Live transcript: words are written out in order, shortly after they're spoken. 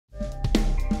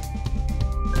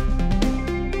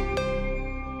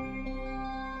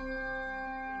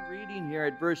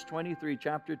at verse 23,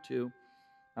 chapter 2.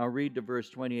 I'll read to verse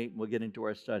 28 and we'll get into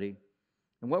our study.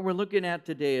 And what we're looking at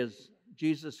today is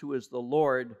Jesus, who is the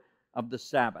Lord of the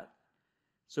Sabbath.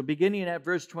 So beginning at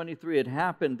verse 23, it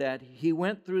happened that he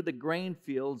went through the grain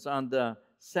fields on the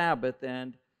Sabbath,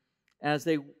 and as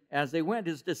they went,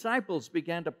 his disciples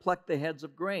began to pluck the heads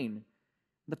of grain.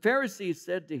 The Pharisees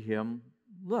said to him,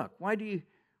 "Look, why do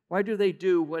they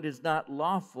do what is not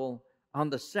lawful on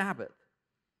the Sabbath?"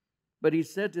 But he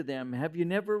said to them, "Have you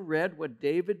never read what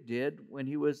David did when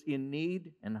he was in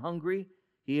need and hungry,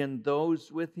 he and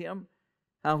those with him?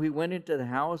 How he went into the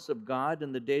house of God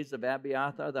in the days of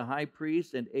Abiathar the high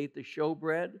priest and ate the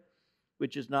showbread,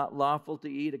 which is not lawful to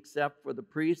eat except for the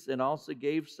priests, and also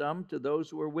gave some to those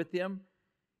who were with him?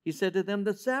 He said to them,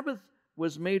 the Sabbath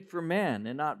was made for man,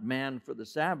 and not man for the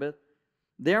Sabbath.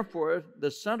 Therefore,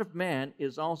 the Son of Man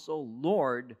is also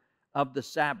Lord of the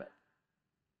Sabbath."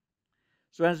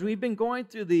 So as we've been going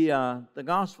through the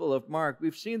Gospel of Mark,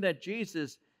 we've seen that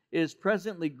Jesus is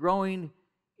presently growing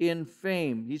in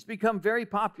fame. He's become very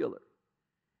popular,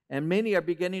 and many are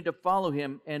beginning to follow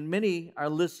him, and many are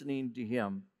listening to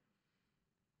him.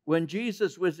 When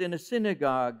Jesus was in a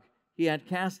synagogue, he had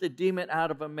cast a demon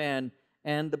out of a man,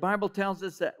 and the Bible tells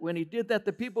us that when he did that,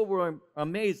 the people were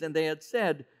amazed, and they had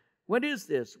said, "What is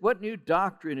this? What new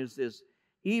doctrine is this?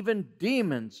 Even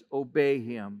demons obey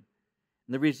him."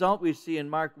 And the result we see in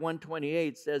Mark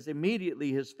 1:28 says,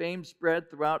 "Immediately his fame spread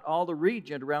throughout all the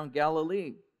region around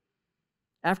Galilee."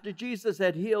 After Jesus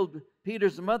had healed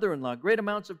Peter's mother-in-law, great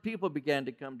amounts of people began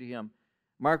to come to him.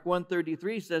 Mark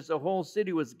 1:33 says the whole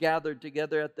city was gathered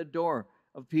together at the door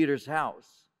of Peter's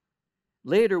house.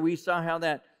 Later we saw how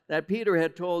that Peter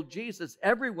had told Jesus,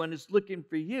 "Everyone is looking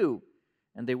for you,"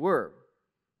 and they were.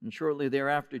 And shortly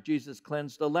thereafter, Jesus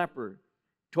cleansed a leper,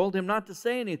 told him not to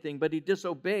say anything, but he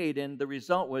disobeyed, and the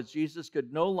result was Jesus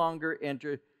could no longer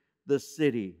enter the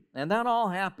city. And that all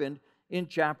happened in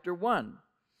chapter 1.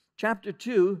 Chapter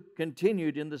 2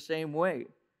 continued in the same way.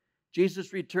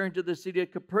 Jesus returned to the city of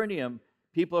Capernaum.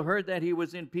 People heard that he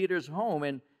was in Peter's home,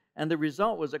 and the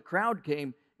result was a crowd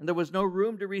came, and there was no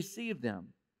room to receive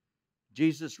them.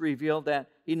 Jesus revealed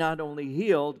that he not only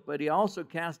healed, but he also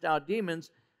cast out demons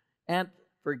and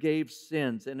forgave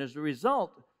sins. And as a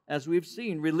result, as we've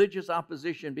seen, religious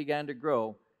opposition began to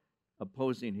grow,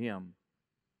 opposing him.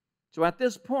 So at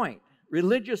this point,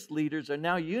 religious leaders are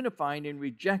now unifying in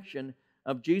rejection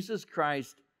of Jesus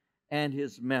Christ and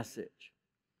his message.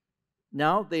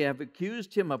 Now they have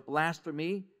accused him of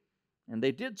blasphemy, and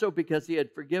they did so because he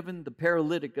had forgiven the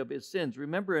paralytic of his sins.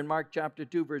 Remember in Mark chapter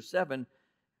 2, verse 7,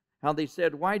 how they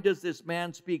said, "Why does this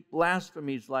man speak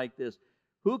blasphemies like this?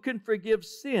 Who can forgive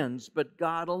sins but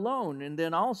God alone?" And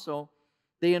then also,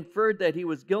 they inferred that he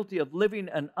was guilty of living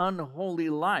an unholy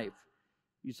life.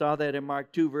 You saw that in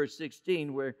Mark 2, verse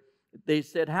 16, where they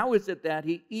said, "How is it that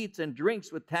he eats and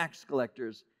drinks with tax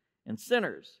collectors and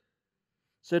sinners?"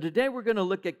 So today we're going to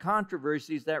look at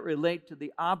controversies that relate to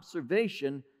the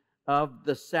observation of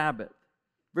the Sabbath.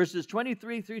 Verses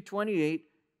 23 through 28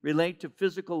 relate to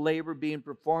physical labor being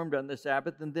performed on the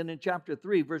Sabbath. And then in chapter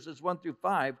 3, verses 1 through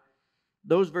 5,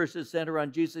 those verses center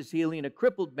on Jesus healing a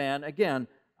crippled man, again,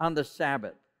 on the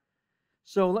Sabbath.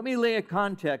 So let me lay a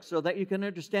context so that you can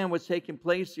understand what's taking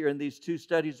place here in these two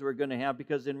studies we're going to have,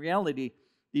 because in reality,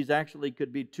 these actually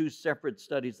could be two separate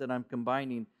studies that I'm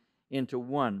combining into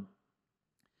one.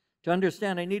 To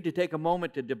understand, I need to take a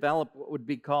moment to develop what would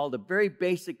be called a very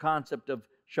basic concept of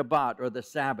Shabbat, or the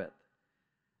Sabbath.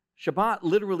 Shabbat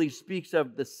literally speaks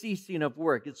of the ceasing of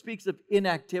work. It speaks of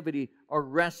inactivity or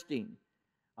resting.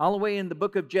 All the way in the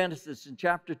book of Genesis, in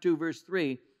chapter 2, verse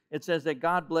 3, it says that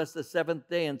God blessed the seventh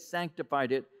day and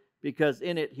sanctified it, because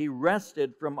in it he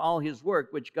rested from all his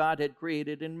work which God had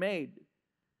created and made.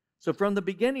 So from the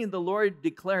beginning, the Lord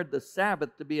declared the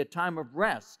Sabbath to be a time of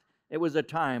rest. It was a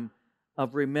time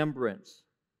of remembrance.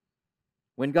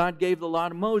 When God gave the law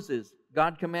to Moses,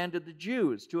 God commanded the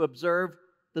Jews to observe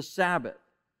the Sabbath.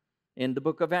 In the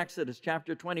book of Exodus,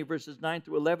 chapter 20, verses 9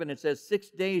 through 11, it says,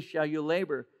 6 days shall you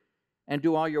labor and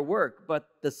do all your work, but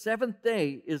the seventh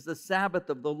day is the Sabbath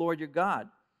of the Lord your God.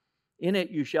 In it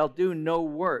you shall do no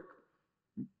work,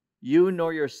 you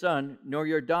nor your son, nor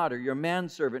your daughter, your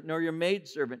manservant, nor your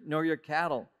maidservant, nor your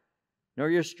cattle, nor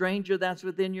your stranger that's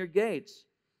within your gates.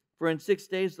 For in 6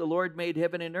 days the Lord made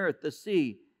heaven and earth, the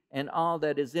sea, and all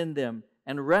that is in them,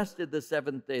 and rested the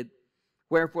seventh day.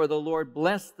 Wherefore the Lord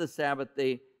blessed the Sabbath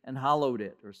day and hallowed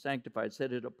it, or sanctified,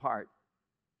 set it apart.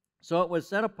 So it was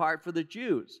set apart for the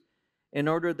Jews, in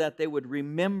order that they would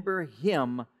remember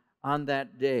him on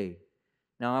that day.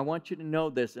 Now I want you to know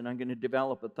this, and I'm going to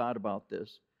develop a thought about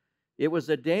this. It was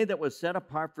a day that was set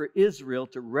apart for Israel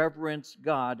to reverence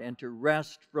God and to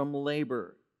rest from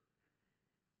labor.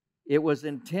 It was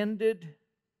intended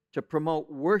to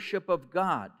promote worship of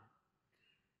God,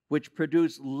 which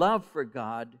produced love for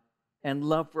God and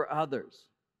love for others.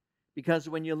 Because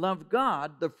when you love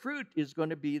God, the fruit is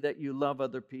going to be that you love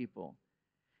other people.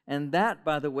 And that,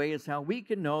 by the way, is how we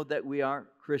can know that we are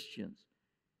Christians.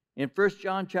 In 1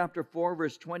 John chapter 4,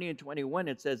 verse 20 and 21,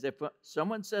 it says, if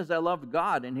someone says, I love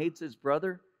God and hates his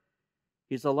brother,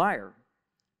 he's a liar.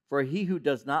 For he who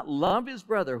does not love his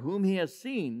brother whom he has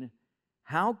seen,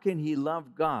 how can he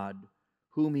love God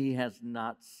whom he has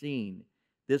not seen?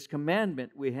 This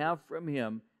commandment we have from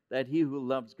him, that he who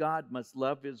loves God must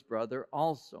love his brother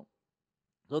also.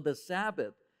 So the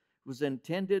Sabbath was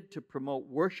intended to promote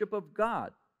worship of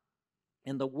God.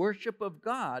 And the worship of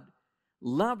God,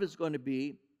 love is going to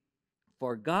be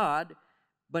for God,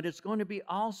 but it's going to be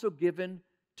also given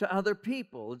to other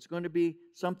people. It's going to be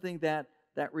something that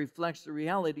reflects the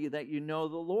reality that you know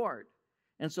the Lord.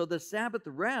 And so the Sabbath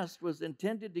rest was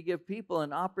intended to give people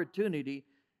an opportunity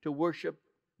to worship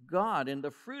God. And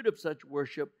the fruit of such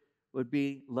worship would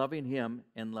be loving Him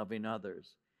and loving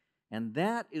others. And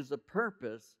that is the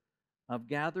purpose of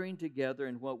gathering together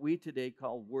in what we today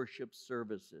call worship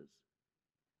services.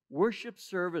 Worship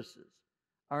services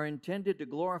are intended to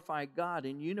glorify God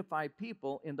and unify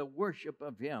people in the worship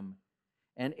of Him.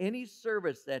 And any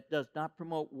service that does not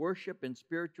promote worship and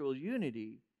spiritual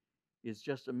unity is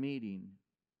just a meeting.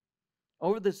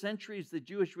 Over the centuries, the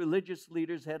Jewish religious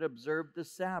leaders had observed the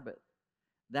Sabbath.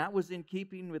 That was in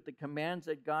keeping with the commands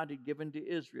that God had given to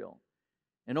Israel.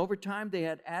 And over time, they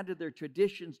had added their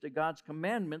traditions to God's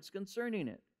commandments concerning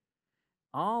it.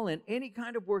 All and any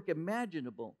kind of work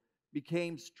imaginable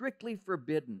became strictly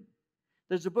forbidden.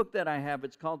 There's a book that I have.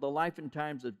 It's called The Life and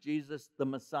Times of Jesus the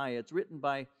Messiah. It's written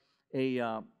by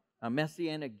a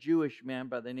Messianic Jewish man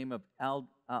by the name of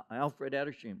Alfred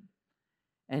Edersheim.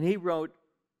 And he wrote,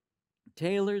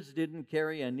 tailors didn't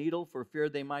carry a needle for fear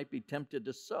they might be tempted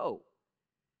to sew.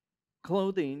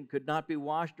 Clothing could not be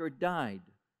washed or dyed.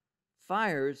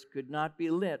 Fires could not be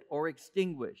lit or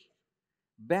extinguished.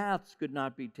 Baths could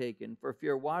not be taken for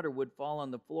fear water would fall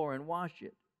on the floor and wash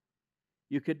it.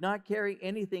 You could not carry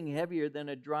anything heavier than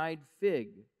a dried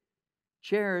fig.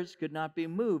 Chairs could not be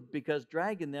moved because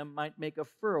dragging them might make a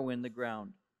furrow in the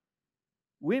ground.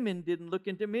 Women didn't look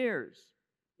into mirrors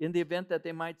in the event that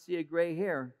they might see a gray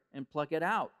hair and pluck it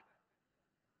out.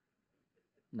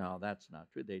 No, that's not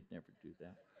true. They'd never do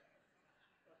that.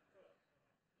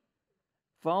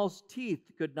 False teeth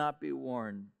could not be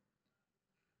worn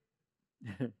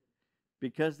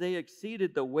because they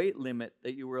exceeded the weight limit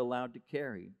that you were allowed to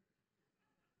carry.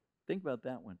 Think about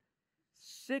that one.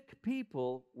 Sick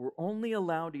people were only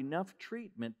allowed enough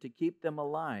treatment to keep them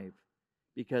alive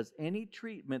because any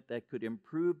treatment that could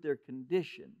improve their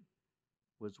condition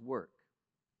was work.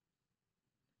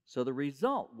 So the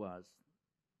result was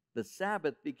the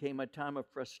Sabbath became a time of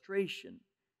frustration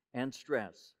and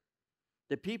stress.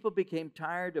 The people became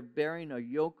tired of bearing a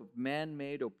yoke of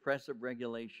man-made oppressive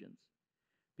regulations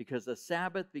because the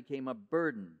Sabbath became a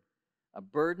burden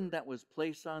that was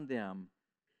placed on them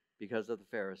because of the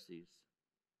Pharisees.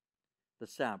 The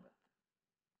Sabbath.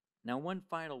 Now, one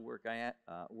final word I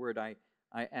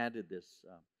added this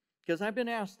because I've been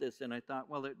asked this, and I thought,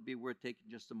 well, it'd be worth taking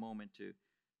just a moment to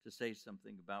say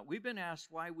something about. We've been asked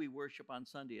why we worship on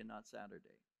Sunday and not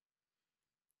Saturday.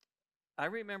 I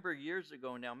remember years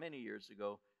ago, now many years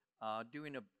ago,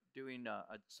 doing a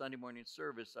Sunday morning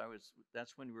service.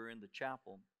 That's when we were in the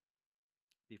chapel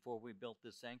before we built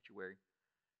this sanctuary,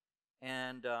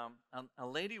 and a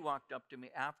lady walked up to me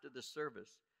after the service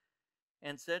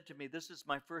and said to me, "This is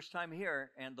my first time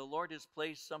here, and the Lord has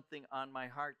placed something on my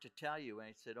heart to tell you." And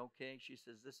I said, "Okay." She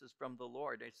says, "This is from the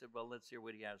Lord." I said, "Well, let's hear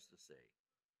what He has to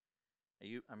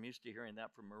say." I'm used to hearing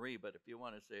that from Marie, but if you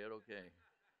want to say it, okay.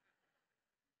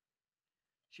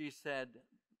 She said,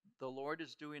 "The Lord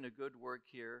is doing a good work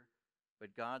here,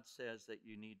 but God says that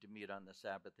you need to meet on the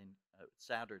Sabbath and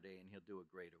Saturday, and He'll do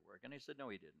a greater work." And I said, "No,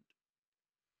 He didn't.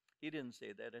 He didn't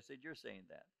say that." I said, "You're saying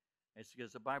that." It's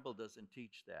because the Bible doesn't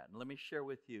teach that. And let me share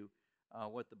with you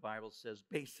what the Bible says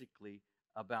basically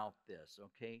about this,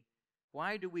 okay?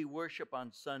 Why do we worship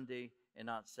on Sunday and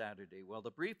not Saturday? Well,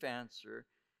 the brief answer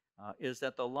is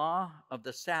that the law of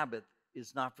the Sabbath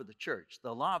is not for the church.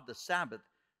 The law of the Sabbath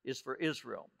is for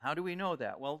Israel. How do we know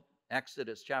that? Well,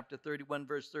 Exodus chapter 31,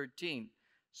 verse 13.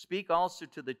 "Speak also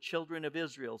to the children of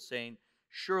Israel, saying,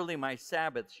 Surely my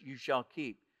Sabbaths you shall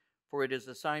keep. For it is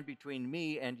a sign between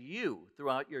me and you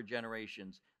throughout your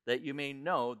generations, that you may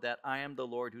know that I am the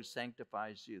Lord who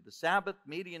sanctifies you." The Sabbath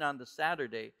meeting on the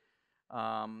Saturday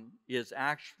is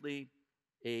actually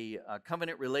a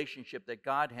covenant relationship that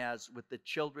God has with the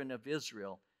children of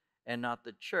Israel and not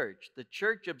the church. The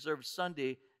church observes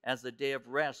Sunday as a day of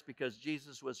rest because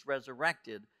Jesus was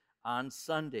resurrected on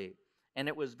Sunday. And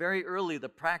it was very early the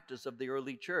practice of the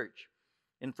early church.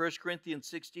 In 1 Corinthians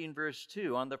 16, verse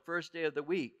 2, on the first day of the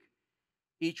week,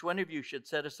 each one of you should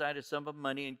set aside a sum of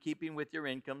money in keeping with your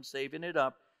income, saving it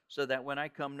up, so that when I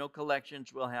come, no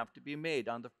collections will have to be made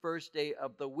on the first day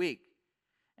of the week.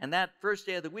 And that first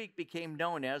day of the week became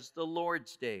known as the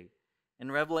Lord's Day.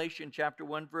 In Revelation chapter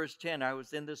 1, verse 10, I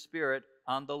was in the Spirit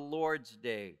on the Lord's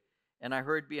Day, and I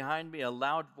heard behind me a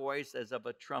loud voice as of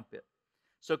a trumpet.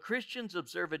 So Christians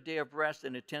observe a day of rest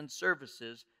and attend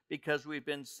services because we've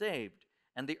been saved.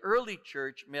 And the early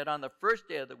church met on the first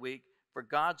day of the week for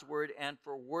God's word and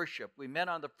for worship. We met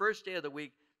on the first day of the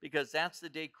week because that's the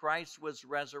day Christ was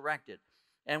resurrected.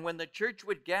 And when the church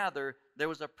would gather, there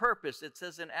was a purpose. It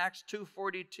says in Acts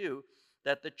 2:42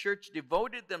 that the church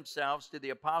devoted themselves to the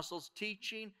apostles'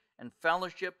 teaching and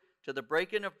fellowship, to the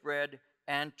breaking of bread,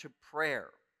 and to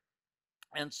prayer.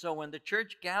 And so when the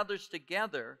church gathers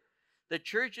together, the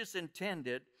church is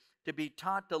intended to be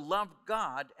taught to love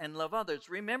God and love others.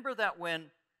 Remember that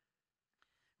when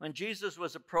Jesus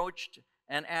was approached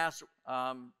and asked,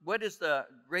 what is the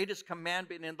greatest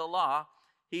commandment in the law?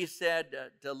 He said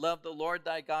to love the Lord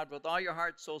thy God with all your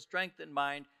heart, soul, strength, and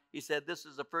mind. He said, this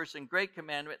is the first and great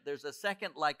commandment. There's a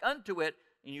second like unto it,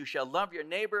 and you shall love your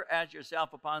neighbor as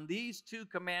yourself. Upon these two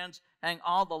commands hang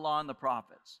all the law and the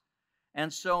prophets.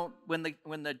 And so when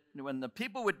the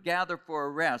people would gather for a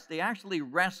rest, they actually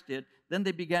rested, then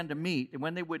they began to meet. And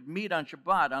when they would meet on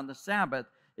Shabbat, on the Sabbath,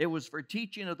 it was for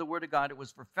teaching of the Word of God. It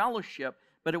was for fellowship,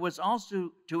 but it was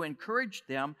also to encourage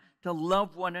them to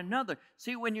love one another.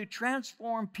 See, when you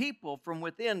transform people from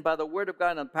within by the Word of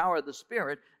God and the power of the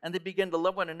Spirit, and they begin to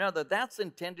love one another, that's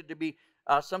intended to be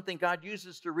something God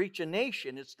uses to reach a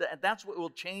nation. That's what will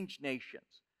change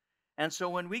nations. And so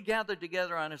when we gather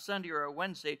together on a Sunday or a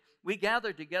Wednesday, we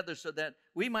gather together so that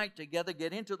we might together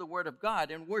get into the Word of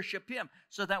God and worship Him,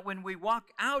 so that when we walk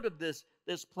out of this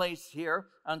place here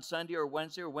on Sunday or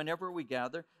Wednesday or whenever we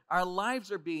gather, our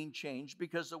lives are being changed,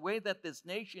 because the way that this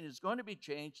nation is going to be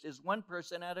changed is one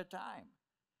person at a time.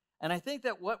 And I think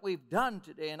that what we've done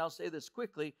today, and I'll say this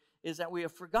quickly, is that we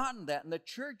have forgotten that. And the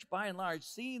church, by and large,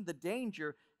 seeing the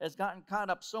danger, has gotten caught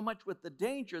up so much with the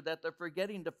danger that they're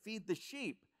forgetting to feed the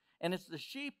sheep. And it's the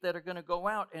sheep that are going to go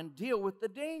out and deal with the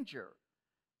danger.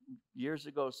 Years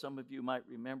ago, some of you might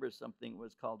remember something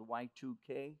was called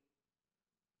Y2K.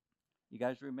 You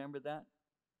guys remember that?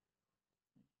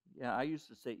 Yeah, I used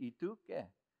to say Ituke,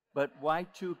 but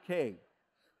Y2K.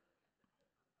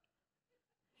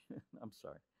 I'm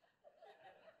sorry.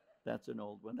 That's an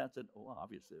old one.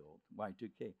 Obviously old,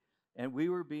 Y2K. And we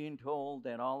were being told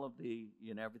that all of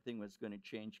everything was going to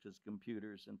change because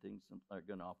computers and things are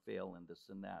going to all fail and this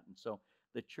and that. And so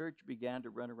the church began to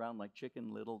run around like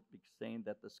Chicken Little, saying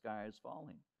that the sky is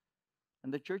falling.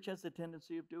 And the church has a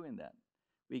tendency of doing that.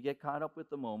 We get caught up with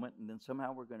the moment, and then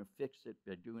somehow we're going to fix it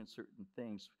by doing certain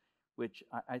things, which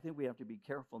I think we have to be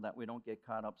careful that we don't get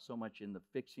caught up so much in the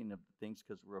fixing of the things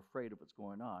because we're afraid of what's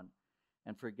going on,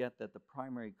 and forget that the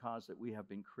primary cause that we have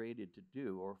been created to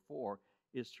do or for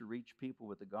is to reach people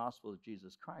with the gospel of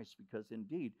Jesus Christ. Because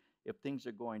indeed, if things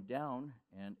are going down,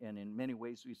 and in many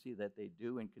ways we see that they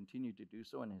do and continue to do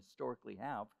so and historically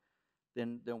have,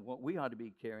 then what we ought to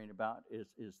be caring about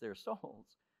is their souls.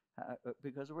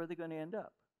 Because where are they going to end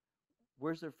up?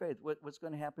 Where's their faith? What's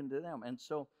going to happen to them? And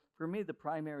so for me, the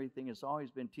primary thing has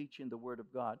always been teaching the Word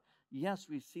of God. Yes,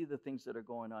 we see the things that are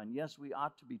going on. Yes, we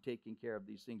ought to be taking care of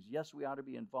these things. Yes, we ought to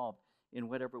be involved in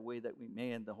whatever way that we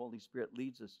may, and the Holy Spirit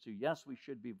leads us to. Yes, we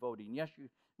should be voting. Yes,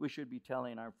 we should be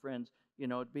telling our friends,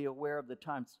 be aware of the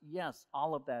times. Yes,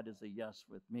 all of that is a yes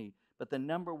with me. But the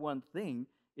number one thing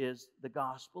is the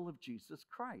gospel of Jesus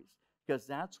Christ, because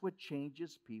that's what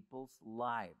changes people's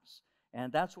lives.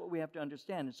 And that's what we have to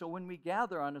understand. And so when we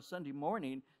gather on a Sunday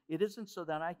morning, it isn't so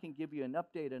that I can give you an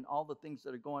update on all the things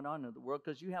that are going on in the world,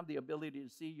 because you have the ability to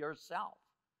see yourself.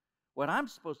 What I'm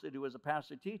supposed to do as a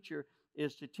pastor teacher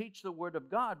is to teach the Word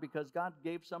of God, because God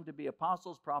gave some to be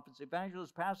apostles, prophets,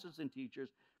 evangelists, pastors, and teachers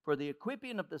for the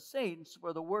equipping of the saints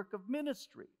for the work of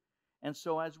ministry. And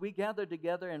so as we gather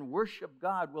together and worship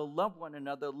God, we'll love one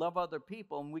another, love other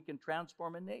people, and we can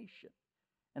transform a nation.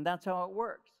 And that's how it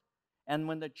works. And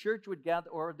when the church would gather,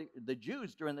 or the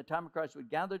Jews during the time of Christ would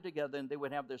gather together and they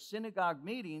would have their synagogue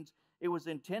meetings, it was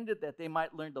intended that they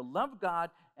might learn to love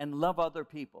God and love other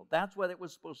people. That's what it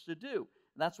was supposed to do.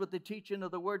 That's what the teaching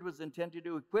of the Word was intended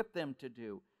to equip them to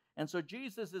do. And so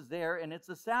Jesus is there, and it's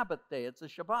a Sabbath day. It's a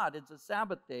Shabbat. It's a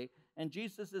Sabbath day. And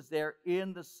Jesus is there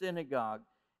in the synagogue.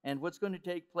 And what's going to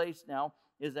take place now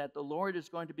is that the Lord is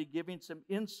going to be giving some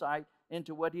insight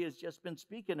into what he has just been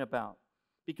speaking about.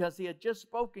 Because he had just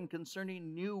spoken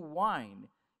concerning new wine.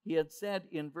 He had said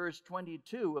in verse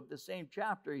 22 of the same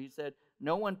chapter, he said,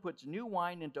 no one puts new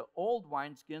wine into old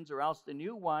wineskins, or else the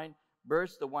new wine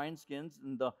bursts the wineskins,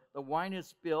 and the wine is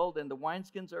spilled, and the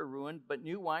wineskins are ruined, but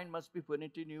new wine must be put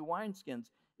into new wineskins.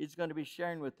 He's going to be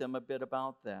sharing with them a bit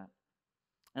about that.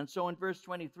 And so in verse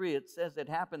 23, it says it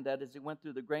happened that as he went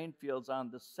through the grain fields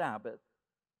on the Sabbath,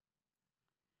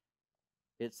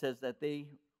 it says that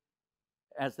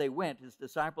as they went, his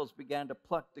disciples began to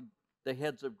pluck the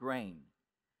heads of grain.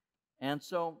 And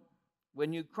so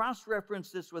when you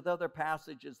cross-reference this with other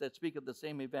passages that speak of the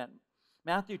same event,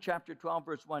 Matthew chapter 12,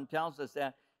 verse 1 tells us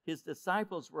that his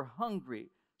disciples were hungry,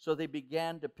 so they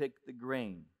began to pick the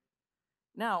grain.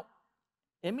 Now,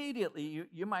 immediately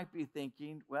you might be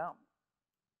thinking, well,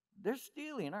 they're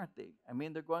stealing, aren't they? I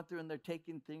mean, they're going through and they're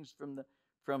taking things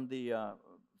from the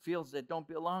fields that don't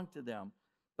belong to them.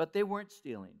 But they weren't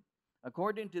stealing.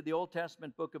 According to the Old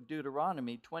Testament book of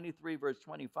Deuteronomy 23, verse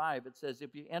 25, it says,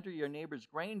 if you enter your neighbor's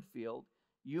grain field,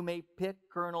 you may pick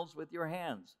kernels with your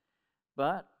hands,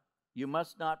 but you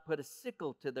must not put a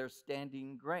sickle to their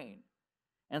standing grain.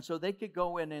 And so they could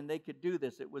go in and they could do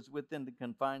this. It was within the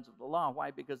confines of the law.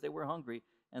 Why? Because they were hungry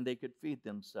and they could feed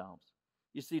themselves.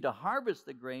 You see, to harvest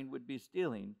the grain would be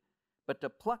stealing, but to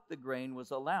pluck the grain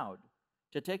was allowed.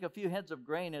 To take a few heads of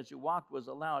grain as you walked was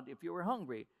allowed if you were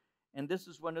hungry. And this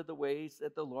is one of the ways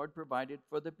that the Lord provided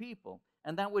for the people.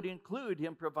 And that would include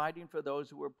him providing for those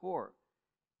who were poor.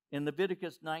 In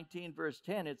Leviticus 19, verse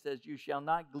 10, it says, you shall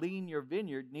not glean your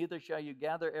vineyard, neither shall you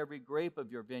gather every grape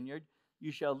of your vineyard.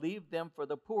 You shall leave them for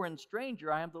the poor and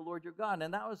stranger. I am the Lord your God.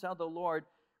 And that was how the Lord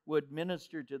would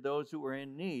minister to those who were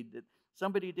in need. That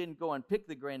somebody didn't go and pick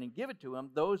the grain and give it to them.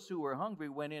 Those who were hungry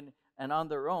went in, and on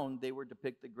their own, they were to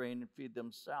pick the grain and feed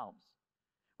themselves.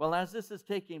 Well, as this is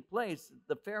taking place,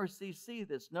 the Pharisees see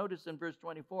this. Notice in verse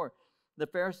 24, the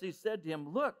Pharisees said to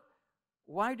him, look,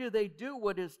 why do they do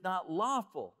what is not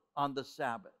lawful on the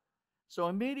Sabbath? So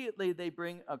immediately they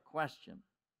bring a question.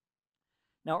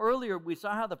 Now earlier we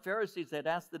saw how the Pharisees had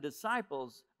asked the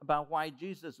disciples about why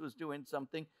Jesus was doing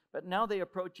something, but now they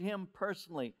approach him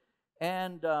personally,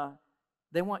 and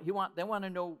they want to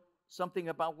know something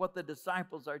about what the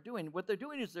disciples are doing. What they're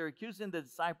doing is they're accusing the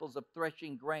disciples of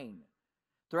threshing grain.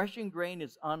 Threshing grain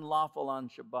is unlawful on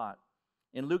Shabbat.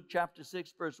 In Luke chapter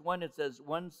 6, verse 1, it says,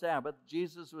 one Sabbath,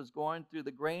 Jesus was going through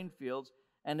the grain fields,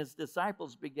 and his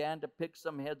disciples began to pick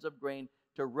some heads of grain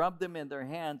to rub them in their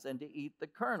hands and to eat the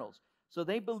kernels. So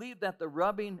they believed that the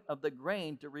rubbing of the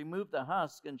grain to remove the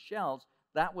husk and shells,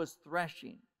 that was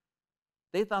threshing.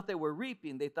 They thought they were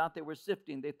reaping, they thought they were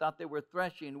sifting, they thought they were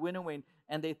threshing, winnowing,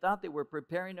 and they thought they were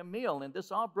preparing a meal. And this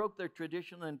all broke their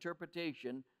traditional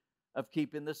interpretation of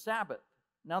keeping the Sabbath.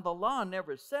 Now, the law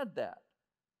never said that.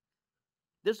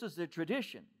 This was their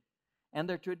tradition. And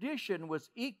their tradition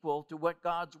was equal to what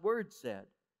God's word said.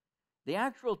 The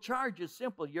actual charge is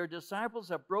simple. Your disciples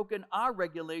have broken our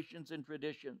regulations and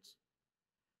traditions.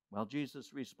 Well,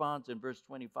 Jesus responds in verse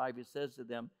 25. He says to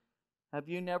them, have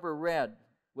you never read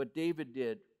what David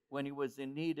did when he was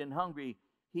in need and hungry,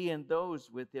 he and those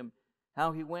with him,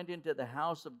 how he went into the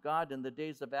house of God in the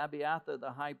days of Abiathar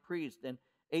the high priest and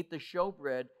ate the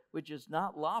showbread, which is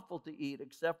not lawful to eat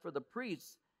except for the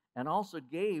priests, and also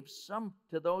gave some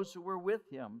to those who were with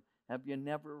him. Have you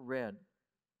never read?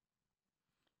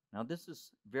 Now, this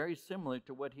is very similar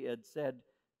to what he had said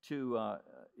to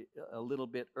a little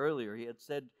bit earlier. He had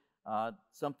said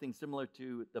something similar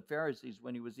to the Pharisees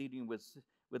when he was eating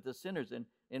with the sinners. And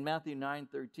in Matthew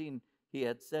 9:13, he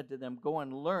had said to them, go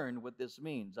and learn what this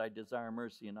means. I desire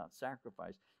mercy and not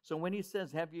sacrifice. So when he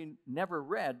says, have you never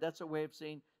read, that's a way of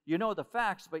saying, you know the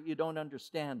facts, but you don't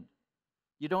understand.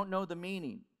 You don't know the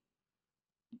meaning.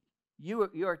 You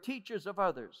are teachers of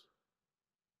others,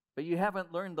 but you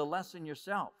haven't learned the lesson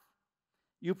yourself.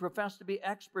 You profess to be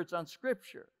experts on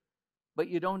Scripture, but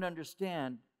you don't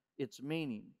understand its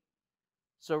meaning.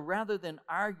 So rather than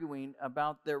arguing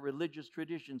about their religious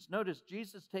traditions, notice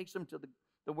Jesus takes them to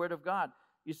the Word of God.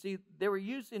 You see, they were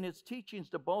using his teachings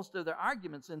to bolster their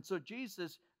arguments, and so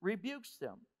Jesus rebukes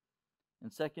them. In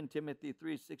 2 Timothy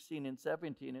 3:16 and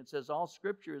 17, it says, all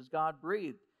Scripture is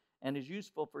God-breathed and is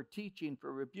useful for teaching,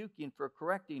 for rebuking, for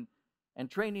correcting,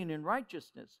 and training in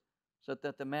righteousness, so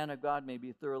that the man of God may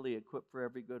be thoroughly equipped for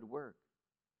every good work.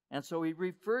 And so he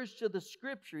refers to the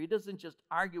Scripture. He doesn't just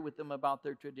argue with them about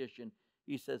their tradition.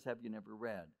 He says, have you never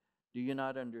read? Do you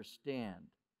not understand?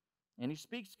 And he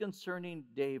speaks concerning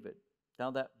David.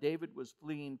 how that David was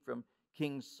fleeing from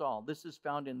King Saul. This is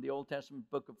found in the Old Testament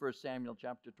book of 1 Samuel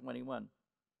chapter 21.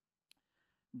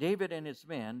 David and his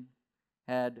men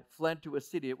had fled to a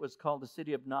city. It was called the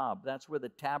city of Nob. That's where the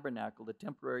tabernacle, the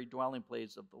temporary dwelling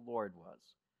place of the Lord,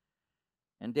 was.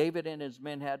 And David and his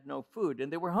men had no food,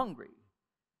 and they were hungry.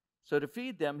 So to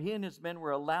feed them, he and his men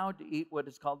were allowed to eat what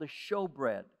is called the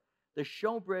showbread. The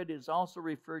showbread is also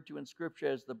referred to in Scripture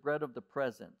as the bread of the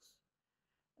presence.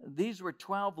 These were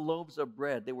 12 loaves of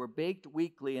bread. They were baked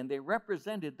weekly, and they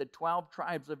represented the 12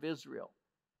 tribes of Israel.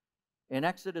 In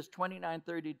Exodus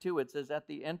 29:32, it says, "At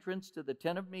the entrance to the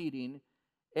tent of meeting,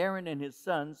 Aaron and his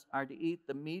sons are to eat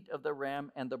the meat of the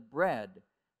ram and the bread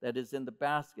that is in the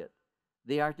basket.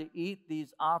 They are to eat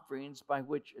these offerings by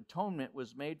which atonement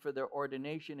was made for their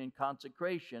ordination and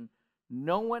consecration.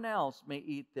 No one else may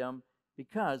eat them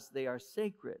because they are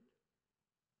sacred."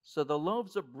 So the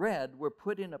loaves of bread were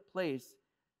put in a place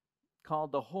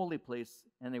called the holy place,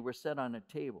 and they were set on a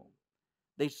table.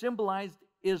 They symbolized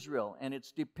Israel and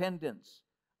its dependence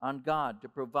on God to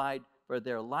provide for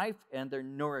their life and their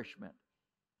nourishment.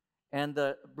 And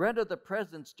the bread of the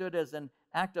presence stood as an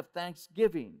act of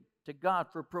thanksgiving to God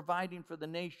for providing for the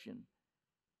nation.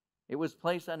 It was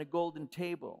placed on a golden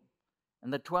table,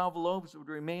 and the 12 loaves would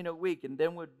remain a week and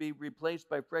then would be replaced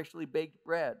by freshly baked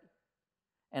bread.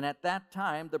 And at that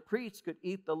time, the priests could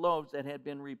eat the loaves that had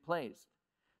been replaced.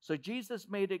 So Jesus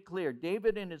made it clear,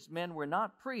 David and his men were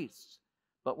not priests,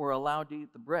 but were allowed to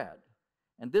eat the bread.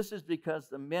 And this is because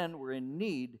the men were in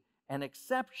need, and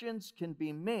exceptions can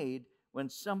be made when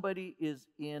somebody is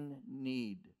in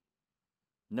need.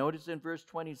 Notice in verse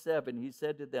 27, he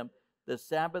said to them, "The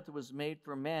Sabbath was made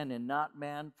for man and not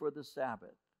man for the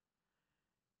Sabbath."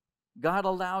 God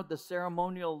allowed the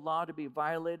ceremonial law to be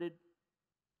violated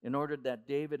in order that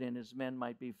David and his men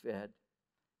might be fed.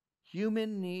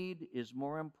 Human need is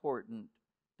more important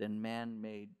than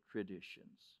man-made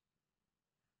traditions.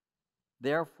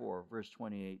 Therefore, verse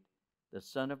 28, the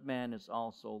Son of Man is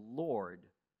also Lord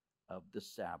of the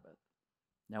Sabbath.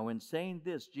 Now, in saying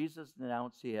this, Jesus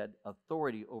announced he had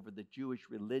authority over the Jewish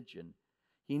religion.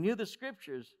 He knew the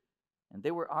Scriptures, and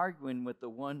they were arguing with the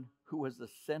one who was the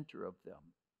center of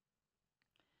them.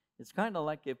 It's kind of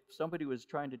like if somebody was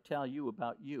trying to tell you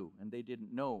about you, and they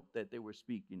didn't know that they were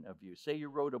speaking of you. Say you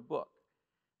wrote a book.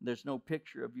 There's no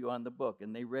picture of you on the book,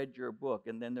 and they read your book,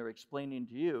 and then they're explaining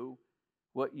to you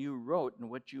what you wrote and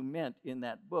what you meant in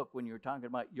that book when you were talking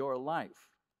about your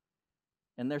life.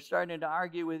 And they're starting to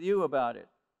argue with you about it.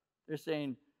 They're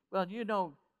saying, well, you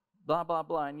know, blah, blah,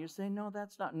 blah. And you say, no,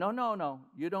 that's not. No,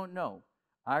 you don't know.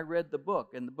 I read the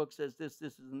book, and the book says this,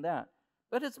 and that.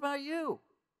 But it's about you.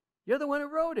 You're the one who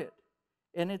wrote it.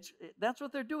 And that's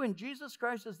what they're doing. Jesus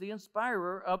Christ is the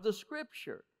inspirer of the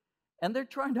Scripture. And they're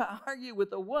trying to argue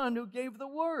with the one who gave the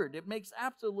word. It makes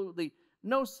absolutely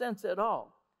no sense at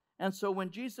all. And so when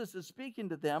Jesus is speaking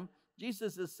to them,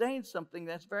 Jesus is saying something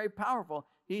that's very powerful.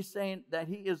 He's saying that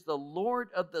he is the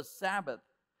Lord of the Sabbath.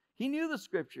 He knew the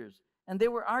Scriptures, and they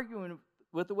were arguing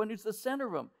with the one who's the center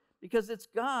of them, because it's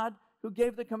God who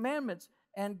gave the commandments,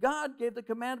 and God gave the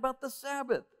command about the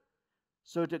Sabbath.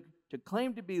 So to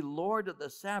claim to be Lord of the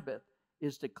Sabbath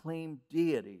is to claim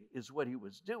deity, is what he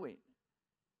was doing.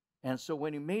 And so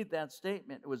when he made that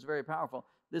statement, it was very powerful.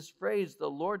 This phrase, the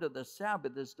Lord of the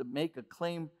Sabbath, is to make a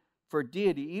claim for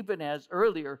deity, even as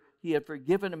earlier he had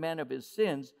forgiven a man of his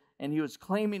sins, and he was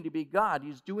claiming to be God.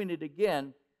 He's doing it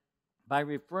again by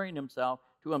referring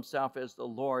to himself as the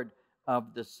Lord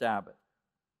of the Sabbath.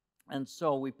 And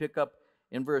so we pick up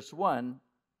in verse 1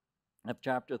 of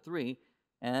chapter 3,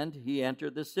 and he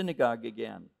entered the synagogue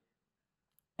again.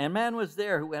 And a man was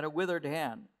there who had a withered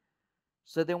hand.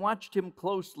 So they watched him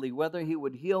closely, whether he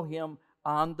would heal him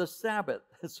on the Sabbath,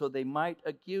 so they might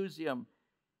accuse him.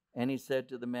 And he said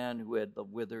to the man who had the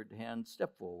withered hand,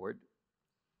 "Step forward."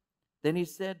 Then he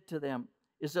said to them,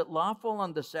 "Is it lawful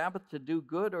on the Sabbath to do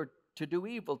good or to do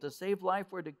evil, to save life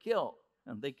or to kill?"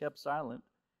 And they kept silent.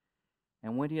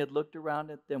 And when he had looked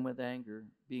around at them with anger,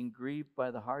 being grieved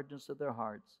by the hardness of their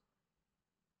hearts,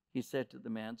 he said to the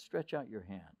man, "Stretch out your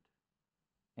hand."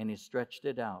 And he stretched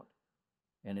it out,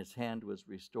 and his hand was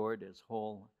restored as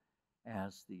whole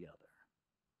as the other.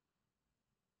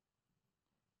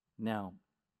 Now,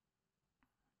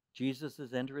 Jesus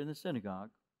is entering the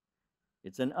synagogue.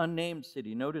 It's an unnamed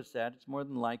city. Notice that. It's more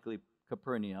than likely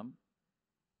Capernaum.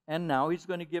 And now he's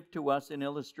going to give to us an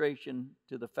illustration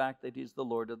to the fact that he's the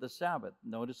Lord of the Sabbath.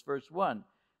 Notice verse 1.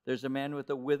 There's a man with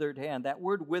a withered hand. That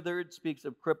word withered speaks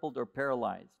of crippled or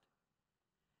paralyzed.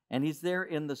 And he's there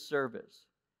in the service.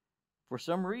 For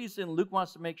some reason, Luke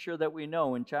wants to make sure that we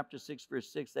know in chapter 6, verse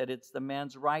 6, that it's the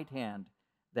man's right hand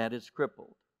that is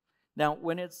crippled. Now,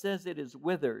 when it says it is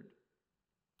withered,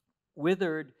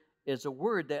 withered is a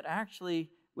word that actually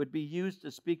would be used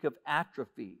to speak of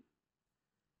atrophy.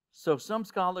 So some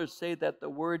scholars say that the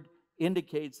word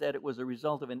indicates that it was a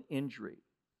result of an injury.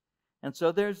 And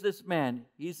so there's this man.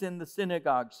 He's in the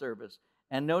synagogue service.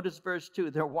 And notice verse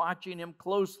 2. They're watching him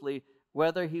closely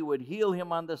whether he would heal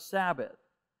him on the Sabbath.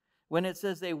 When it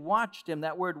says they watched him,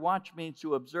 that word watch means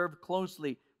to observe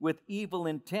closely with evil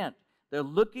intent. They're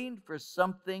looking for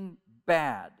something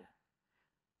bad.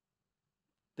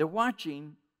 They're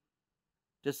watching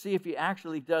to see if he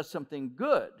actually does something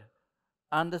good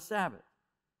on the Sabbath.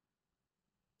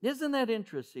 Isn't that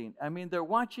interesting? I mean, they're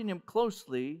watching him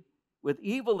closely with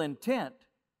evil intent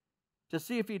to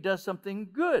see if he does something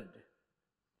good.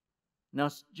 Now,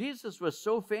 Jesus was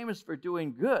so famous for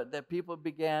doing good that people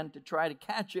began to try to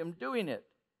catch him doing it.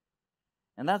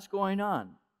 And that's going on.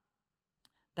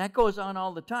 That goes on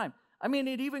all the time. I mean,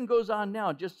 it even goes on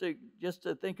now, just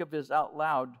to think of this out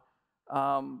loud.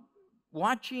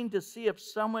 Watching to see if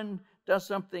someone does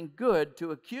something good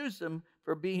to accuse them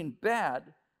for being bad.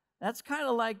 That's kind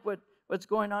of like what's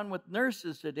going on with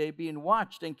nurses today, being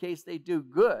watched in case they do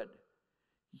good.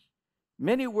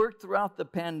 Many worked throughout the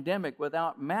pandemic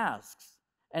without masks,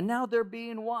 and now they're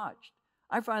being watched.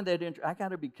 I find that interesting. I got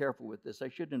to be careful with this. I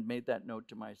shouldn't have made that note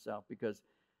to myself because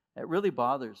it really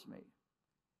bothers me.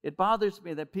 It bothers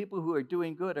me that people who are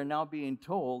doing good are now being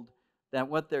told that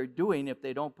what they're doing, if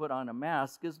they don't put on a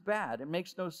mask, is bad. It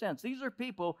makes no sense. These are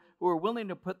people who are willing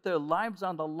to put their lives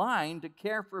on the line to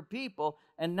care for people,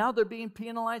 and now they're being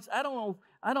penalized. I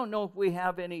don't know if we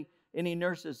have any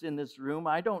nurses in this room.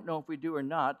 I don't know if we do or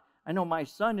not. I know my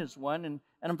son is one, and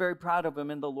I'm very proud of him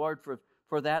in the Lord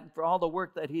for that and for all the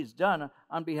work that he's done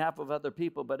on behalf of other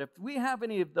people. But if we have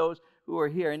any of those who are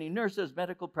here, any nurses,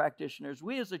 medical practitioners,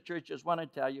 we as a church just want to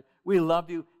tell you, we love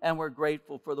you and we're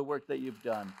grateful for the work that you've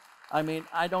done. I mean,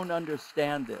 I don't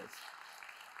understand this.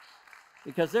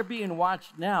 Because they're being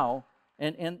watched now,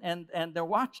 and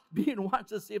they're being watched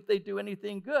to see if they do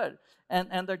anything good.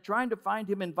 And they're trying to find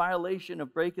him in violation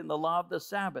of breaking the law of the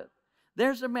Sabbath.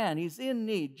 There's a man, he's in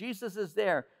need. Jesus is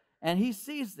there, and he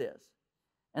sees this.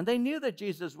 And they knew that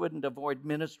Jesus wouldn't avoid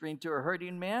ministering to a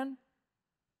hurting man.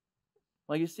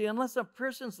 Well, you see, unless a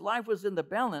person's life was in the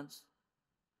balance,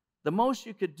 the most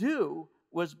you could do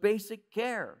was basic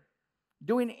care.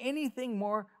 Doing anything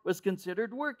more was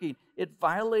considered working. It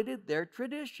violated their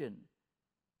tradition.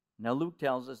 Now, Luke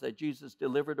tells us that Jesus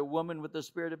delivered a woman with a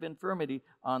spirit of infirmity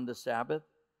on the Sabbath.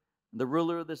 The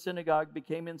ruler of the synagogue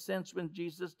became incensed when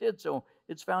Jesus did so.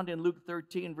 It's found in Luke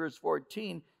 13, verse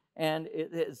 14, and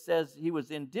it says he was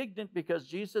indignant because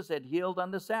Jesus had healed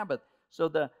on the Sabbath. So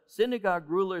the synagogue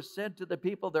ruler said to the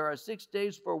people, there are 6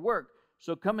 days for work,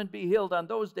 so come and be healed on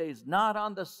those days, not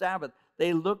on the Sabbath.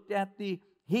 They looked at the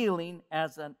healing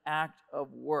as an act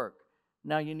of work.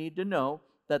 Now you need to know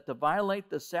that to violate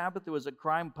the Sabbath was a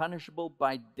crime punishable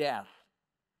by death.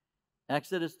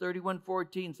 Exodus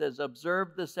 31:14 says,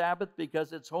 observe the Sabbath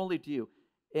because it's holy to you.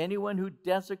 Anyone who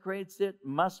desecrates it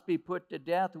must be put to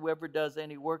death. Whoever does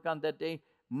any work on that day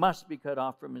must be cut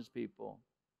off from his people.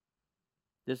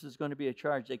 This is going to be a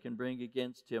charge they can bring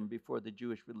against him before the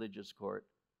Jewish religious court.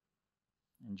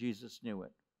 And Jesus knew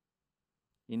it.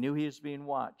 He knew he was being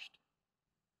watched,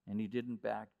 and he didn't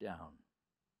back down.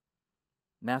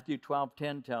 Matthew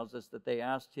 12:10 tells us that they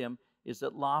asked him, is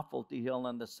it lawful to heal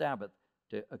on the Sabbath,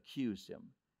 to accuse him?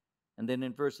 And then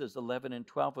in verses 11 and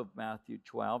 12 of Matthew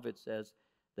 12, it says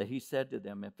that he said to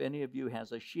them, if any of you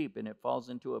has a sheep and it falls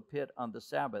into a pit on the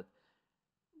Sabbath,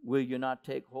 will you not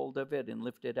take hold of it and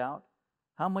lift it out?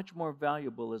 How much more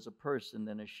valuable is a person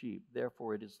than a sheep?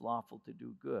 Therefore it is lawful to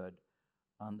do good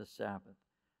on the Sabbath.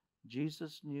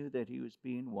 Jesus knew that he was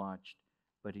being watched,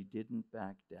 but he didn't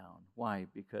back down. Why?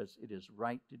 Because it is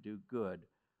right to do good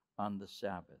on the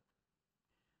Sabbath.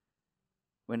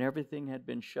 When everything had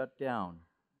been shut down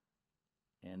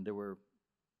and there were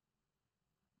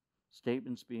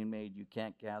statements being made, you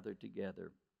can't gather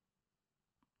together.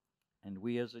 And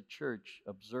we as a church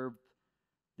observed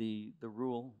the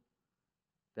rule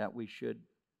that we should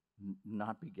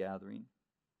not be gathering.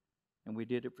 And we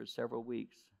did it for several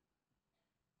weeks.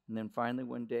 And then finally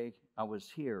one day I was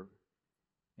here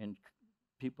and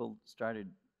people started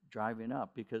driving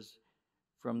up because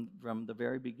from the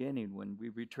very beginning when we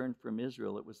returned from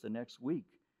Israel, it was the next week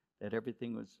that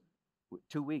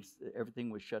 2 weeks, everything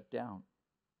was shut down.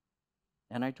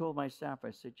 And I told my staff,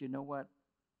 I said, you know what?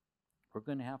 We're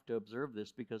going to have to observe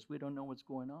this because we don't know what's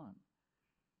going on.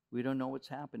 We don't know what's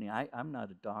happening. I'm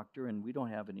not a doctor, and we don't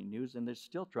have any news, and they're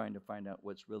still trying to find out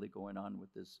what's really going on with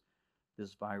this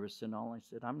virus and all. I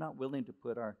said, I'm not willing to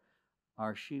put our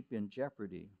sheep in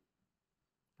jeopardy.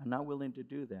 I'm not willing to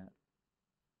do that.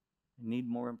 I need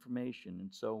more information.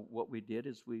 And so what we did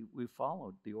is we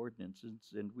followed the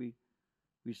ordinances, and we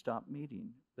stopped meeting.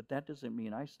 But that doesn't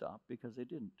mean I stopped, because I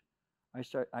didn't.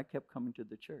 I kept coming to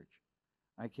the church.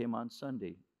 I came on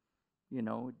Sunday.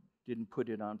 Didn't put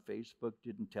it on Facebook,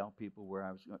 didn't tell people where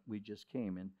I was going. We just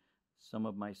came, and some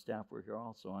of my staff were here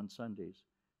also on Sundays.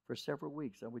 For several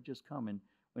weeks, I would just come, and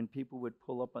when people would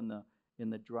pull up in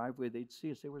the driveway, they'd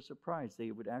see us. They were surprised.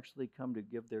 They would actually come to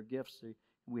give their gifts.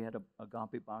 We had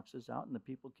agape boxes out, and the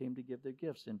people came to give their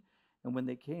gifts. And when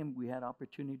they came, we had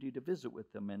opportunity to visit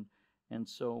with them. And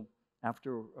so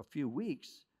after a few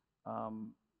weeks,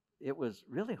 it was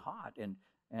really hot,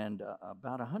 and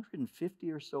about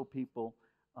 150 or so people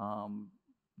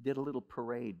did a little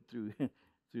parade through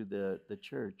the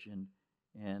church, and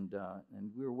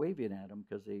we were waving at them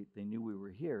because they knew we were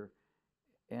here.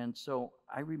 And so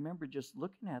I remember just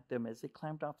looking at them as they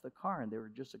climbed off the car, and there were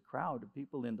just a crowd of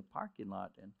people in the parking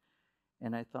lot.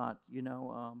 And I thought,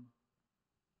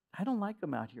 I don't like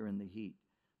them out here in the heat.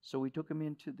 So we took them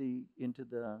into the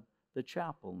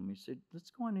chapel, and we said,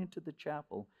 let's go on into the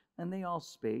chapel. And they all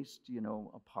spaced,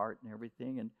 apart and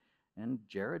everything. And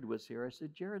Jared was here. I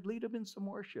said, Jared, lead them in some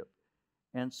worship.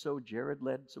 And so Jared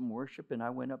led some worship, and I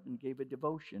went up and gave a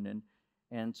devotion.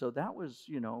 And so that was,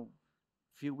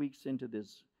 few weeks into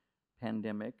this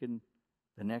pandemic, and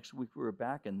the next week we were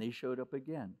back, and they showed up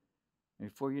again. And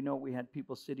before you know it, we had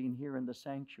people sitting here in the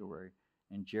sanctuary,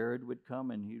 and Jared would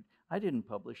come, and I didn't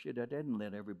publish it. I didn't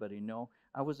let everybody know.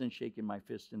 I wasn't shaking my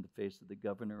fist in the face of the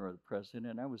governor or the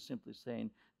president. I was simply saying,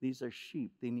 these are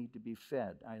sheep. They need to be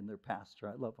fed. I am their pastor.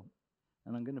 I love them,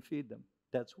 and I'm going to feed them.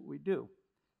 That's what we do.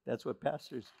 That's what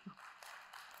pastors do.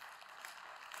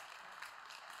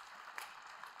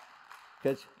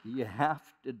 Because you have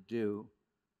to do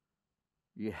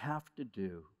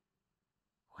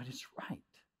what is right.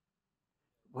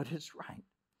 What is right.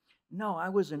 No, I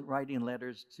wasn't writing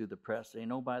letters to the press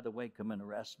saying, oh, by the way, come and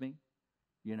arrest me,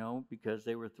 because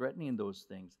they were threatening those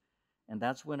things. And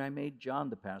that's when I made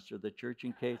John the pastor of the church,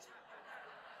 in case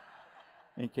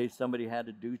somebody had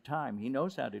to do time. He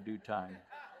knows how to do time.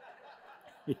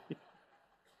 A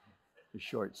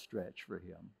short stretch for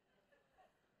him.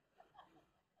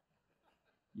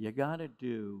 You got to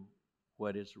do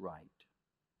what is right.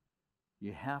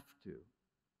 You have to.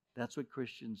 That's what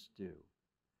Christians do.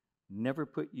 I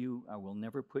will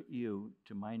never put you,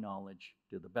 to my knowledge,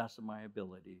 to the best of my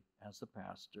ability as a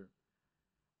pastor.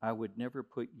 I would never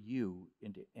put you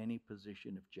into any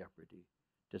position of jeopardy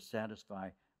to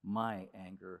satisfy my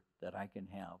anger that I can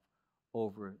have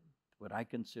over what I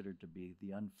consider to be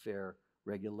the unfair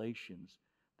regulations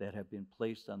that have been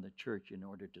placed on the church in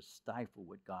order to stifle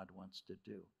what God wants to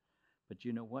do. But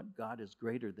you know what? God is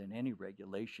greater than any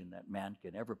regulation that man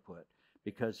can ever put.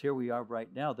 Because here we are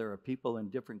right now. There are people in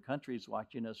different countries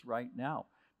watching us right now,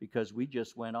 because we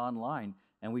just went online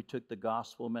and we took the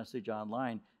gospel message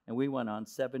online, and we went on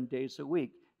 7 days a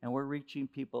week, and we're reaching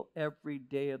people every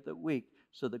day of the week.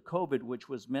 So the COVID, which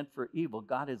was meant for evil,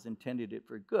 God has intended it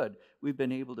for good. We've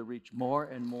been able to reach more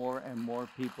and more and more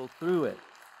people through it.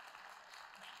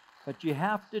 But you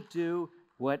have to do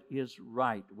what is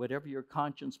right, whatever your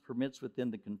conscience permits within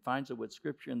the confines of what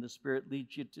Scripture and the Spirit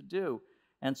leads you to do.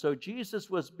 And so Jesus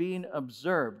was being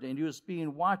observed, and he was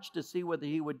being watched to see whether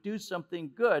he would do something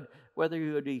good, whether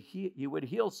he would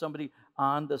heal somebody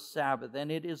on the Sabbath.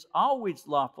 And it is always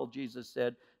lawful, Jesus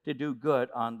said, to do good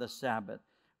on the Sabbath.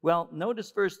 Well,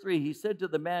 notice verse 3. He said to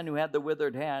the man who had the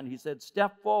withered hand, he said,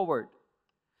 step forward.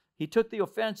 He took the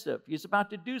offensive. He's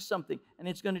about to do something, and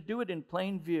he's going to do it in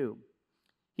plain view.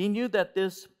 He knew that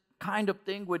this kind of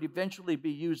thing would eventually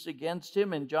be used against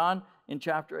him. In John, in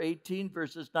chapter 18,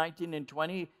 verses 19 and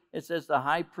 20, it says the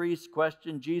high priest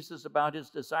questioned Jesus about his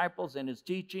disciples and his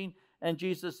teaching. And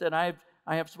Jesus said, I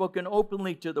have spoken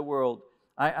openly to the world.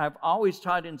 I've always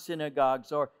taught in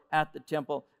synagogues or at the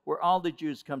temple where all the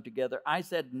Jews come together. I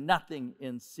said nothing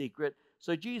in secret.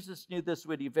 So Jesus knew this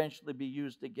would eventually be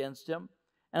used against him.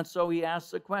 And so he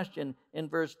asked the question in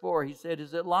verse 4. He said,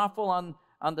 is it lawful on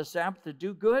the Sabbath to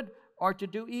do good or to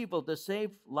do evil, to save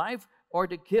life or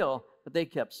to kill? But they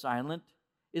kept silent.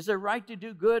 Is it right to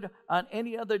do good on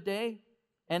any other day?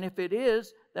 And if it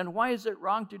is, then why is it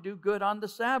wrong to do good on the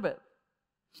Sabbath?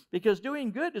 Because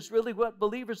doing good is really what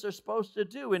believers are supposed to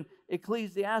do. In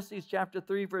Ecclesiastes chapter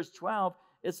 3, verse 12,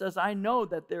 it says, I know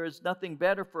that there is nothing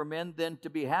better for men than to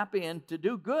be happy and to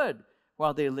do good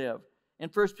while they live. In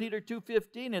 1 Peter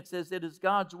 2:15, it says, it is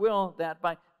God's will that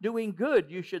by doing good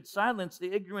you should silence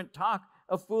the ignorant talk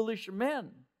of foolish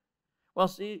men. Well,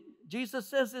 see, Jesus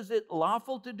says, is it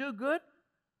lawful to do good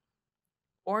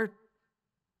or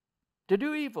to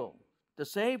do evil, To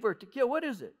save or to kill? What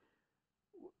is it?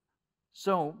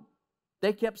 So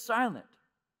they kept silent.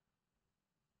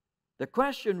 The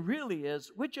question really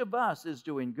is, which of us is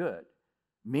doing good?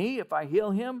 Me, if I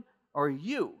heal him, or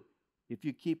you, if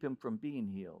you keep him from being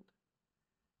healed?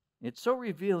 It's so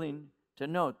revealing to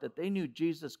note that they knew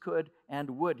Jesus could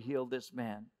and would heal this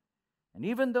man. And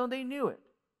even though they knew it,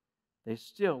 they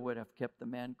still would have kept the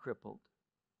man crippled.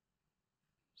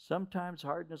 Sometimes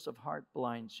hardness of heart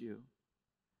blinds you.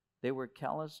 They were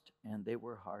calloused and they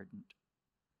were hardened.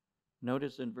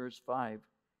 Notice in verse 5,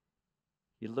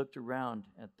 he looked around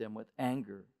at them with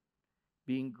anger,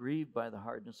 being grieved by the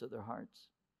hardness of their hearts.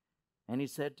 And he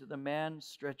said to the man,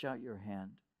 "Stretch out your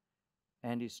hand."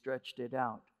 And he stretched it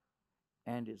out,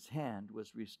 and his hand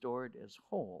was restored as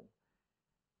whole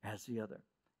as the other.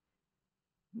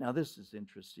 Now this is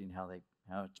interesting how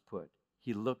it's put.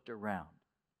 He looked around.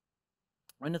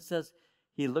 When it says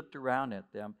he looked around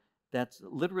at them, that's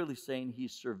literally saying he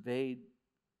surveyed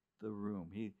the room.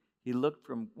 He looked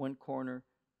from one corner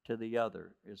to the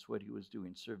other, is what he was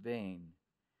doing, surveying.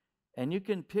 And you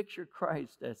can picture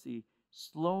Christ as he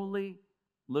slowly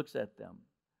looks at them,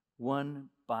 one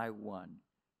by one,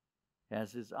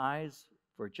 as his eyes,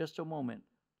 for just a moment,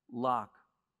 lock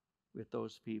with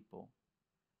those people.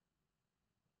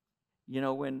 You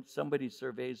know, when somebody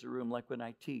surveys a room, like when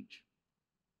I teach,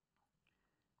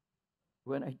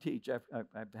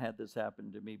 I've had this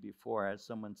happen to me before as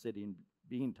someone sitting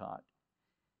being taught.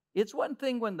 It's one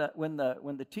thing when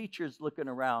the teacher's looking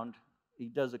around, he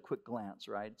does a quick glance,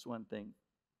 right? It's one thing.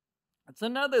 It's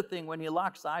another thing when he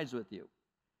locks eyes with you.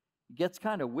 It gets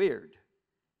kind of weird.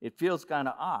 It feels kind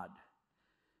of odd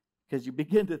because you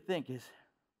begin to think,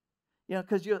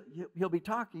 because he'll be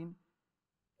talking,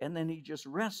 and then he just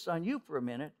rests on you for a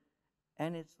minute,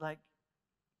 and it's like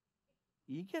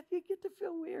you get to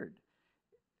feel weird.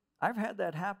 I've had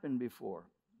that happen before,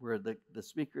 where the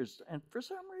speakers, and for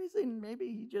some reason, maybe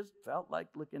he just felt like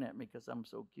looking at me because I'm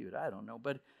so cute. I don't know,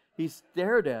 but he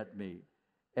stared at me,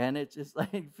 and it's just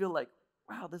like, I feel like,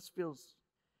 wow, this feels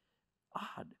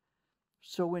odd.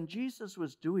 So when Jesus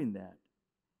was doing that,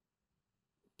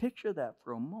 picture that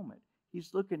for a moment.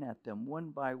 He's looking at them one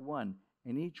by one,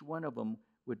 and each one of them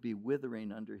would be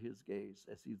withering under his gaze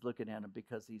as he's looking at them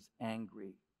because he's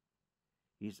angry.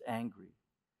 He's angry.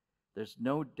 There's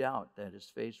no doubt that his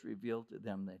face revealed to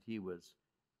them that he was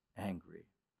angry.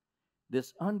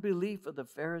 This unbelief of the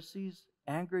Pharisees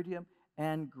angered him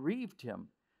and grieved him.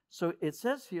 So it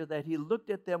says here that he looked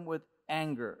at them with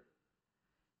anger.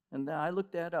 And I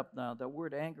looked that up now, the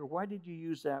word anger. Why did you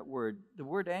use that word? The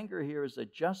word anger here is a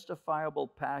justifiable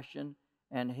passion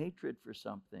and hatred for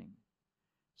something.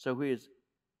 So he is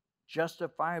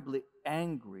justifiably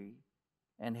angry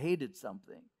and hated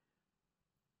something.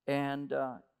 And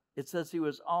it says he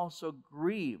was also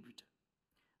grieved.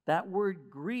 That word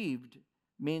grieved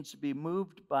means to be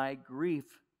moved by grief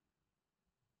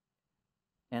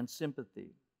and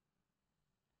sympathy.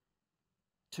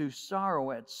 To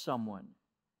sorrow at someone,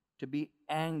 to be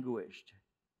anguished.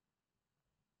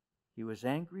 He was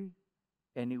angry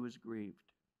and he was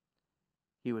grieved.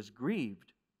 He was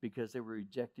grieved because they were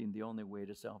rejecting the only way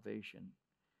to salvation.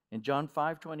 In John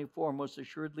 5:24, most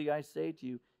assuredly I say to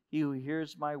you, he who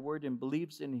hears my word and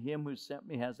believes in him who sent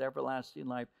me has everlasting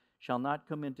life, shall not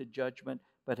come into judgment,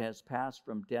 but has passed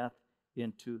from death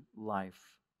into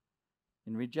life.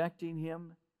 In rejecting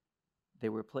him, they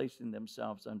were placing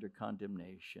themselves under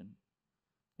condemnation.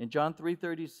 In John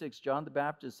 3:36, John the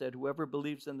Baptist said, whoever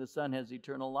believes in the Son has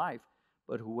eternal life,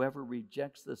 but whoever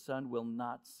rejects the Son will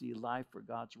not see life, for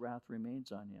God's wrath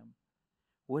remains on him.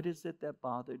 What is it that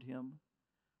bothered him?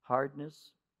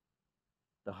 Hardness.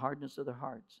 The hardness of their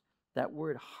hearts. That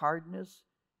word hardness,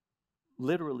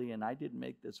 literally, and I didn't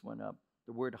make this one up,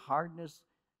 the word hardness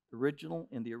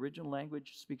in the original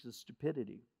language speaks of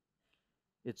stupidity.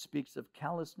 It speaks of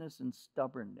callousness and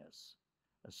stubbornness.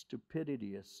 A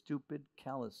stupidity, a stupid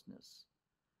callousness.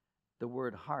 The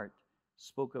word heart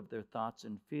spoke of their thoughts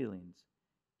and feelings.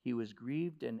 He was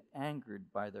grieved and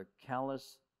angered by their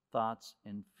callous thoughts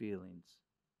and feelings.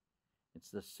 It's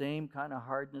the same kind of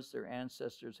hardness their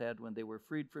ancestors had when they were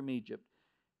freed from Egypt.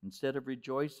 Instead of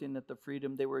rejoicing at the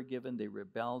freedom they were given, they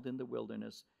rebelled in the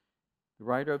wilderness. The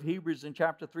writer of Hebrews in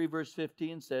chapter 3, verse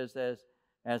 15 says,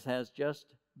 as has just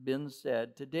been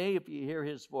said, today if you hear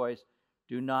his voice,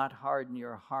 do not harden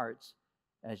your hearts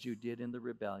as you did in the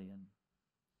rebellion.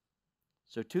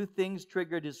 So two things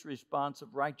triggered his response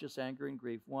of righteous anger and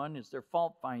grief. One is their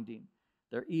fault finding,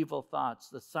 their evil thoughts,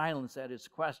 the silence at his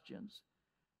questions.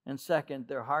 And second,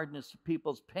 their hardness to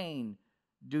people's pain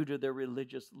due to their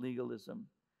religious legalism.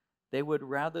 They would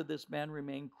rather this man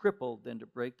remain crippled than to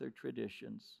break their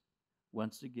traditions.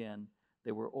 Once again,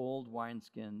 They were old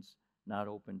wineskins, not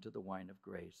open to the wine of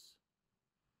grace.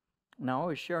 Now, I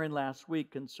was sharing last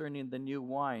week concerning the new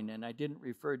wine, and I didn't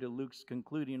refer to Luke's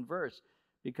concluding verse,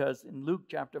 because in Luke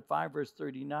chapter 5, verse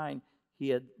 39,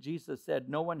 Jesus said,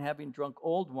 "No one having drunk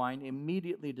old wine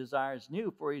immediately desires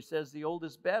new, for he says the old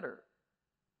is better."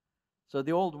 So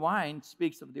the old wine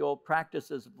speaks of the old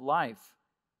practices of life,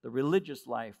 the religious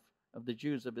life of the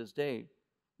Jews of his day.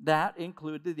 That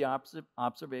included the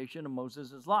observation of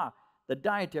Moses' law, the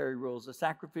dietary rules, the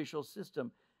sacrificial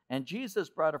system. And Jesus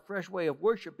brought a fresh way of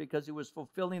worship because he was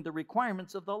fulfilling the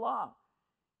requirements of the law.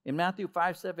 In Matthew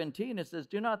 5:17, it says,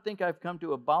 "Do not think I've come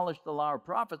to abolish the law or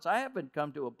prophets. I haven't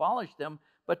come to abolish them,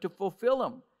 but to fulfill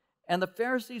them." And the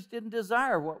Pharisees didn't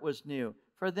desire what was new.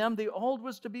 For them, the old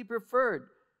was to be preferred.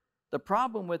 The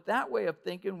problem with that way of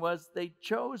thinking was they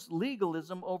chose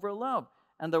legalism over love.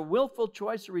 And their willful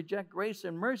choice to reject grace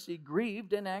and mercy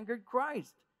grieved and angered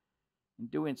Christ. In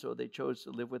doing so, they chose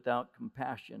to live without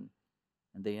compassion,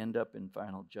 and they end up in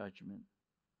final judgment.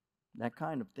 That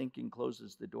kind of thinking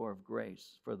closes the door of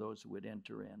grace for those who would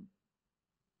enter in.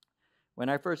 When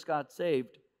I first got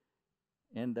saved,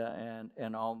 there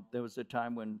was a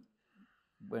time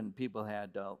when people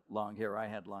had long hair. I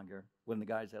had long hair. When the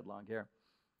guys had long hair,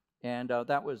 and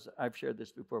I've shared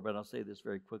this before, but I'll say this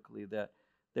very quickly, that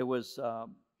there was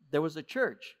a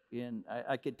church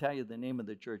I could tell you the name of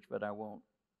the church, but I won't.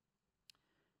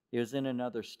 It was in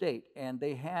another state, and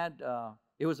they had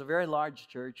it was a very large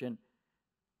church,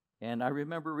 and I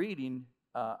remember reading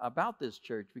about this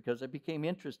church because I became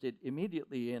interested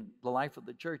immediately in the life of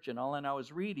the church and all, and I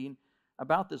was reading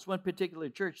about this one particular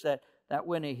church that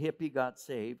when a hippie got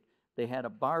saved, they had a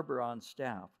barber on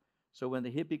staff. So when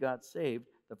the hippie got saved,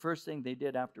 the first thing they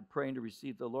did after praying to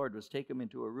receive the Lord was take him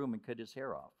into a room and cut his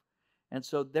hair off. And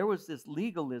so there was this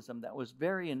legalism that was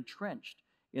very entrenched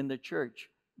in the church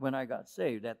when I got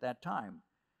saved at that time.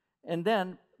 And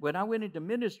then when I went into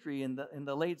ministry in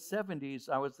the late 70s,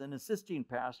 I was an assisting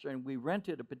pastor, and we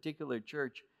rented a particular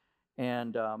church,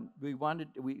 and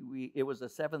it was a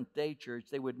Seventh-day church.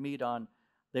 They would meet on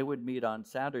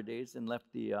Saturdays and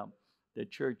left the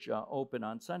church open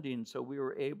on Sunday, and so we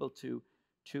were able to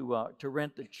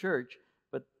rent the church,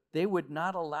 but they would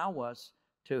not allow us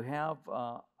to have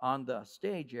on the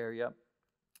stage area.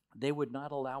 They would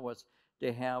not allow us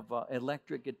to have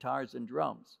electric guitars and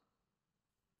drums.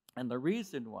 And the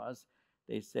reason was,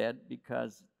 they said,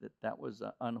 because that was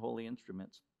unholy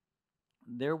instruments.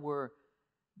 There were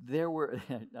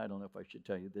I don't know if I should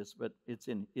tell you this, but it's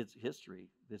history.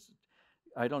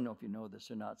 I don't know if you know this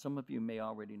or not. Some of you may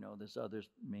already know this, others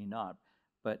may not.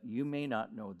 But you may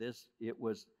not know this. It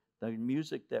was the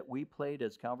music that we played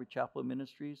as Calvary Chapel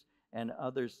Ministries and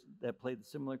others that played the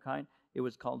similar kind. It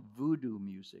was called voodoo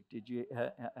music.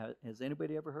 Has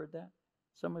anybody ever heard that?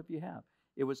 Some of you have.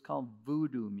 It was called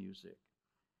voodoo music.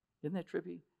 Isn't that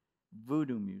trippy?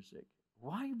 Voodoo music.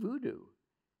 Why voodoo?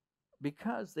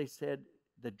 Because they said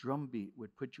the drum beat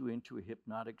would put you into a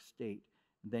hypnotic state.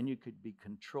 And then you could be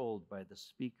controlled by the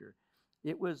speaker.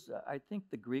 It was, I think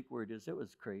the Greek word is, it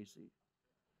was crazy.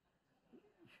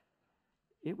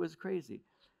 It was crazy.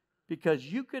 Because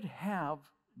you could have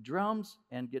drums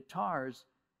and guitars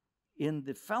in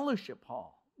the fellowship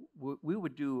hall. We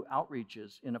would do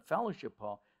outreaches in a fellowship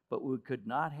hall, but we could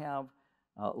not have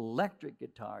electric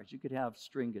guitars. You could have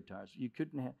string guitars. You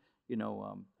couldn't have,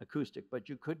 acoustic, but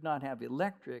you could not have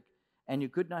electric, and you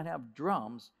could not have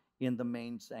drums in the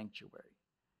main sanctuary.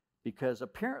 Because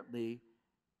apparently,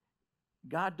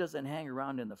 God doesn't hang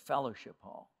around in the fellowship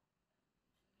hall.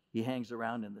 He hangs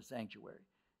around in the sanctuary.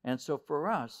 And so for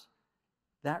us,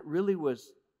 that really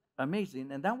was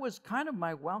amazing. And that was kind of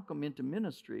my welcome into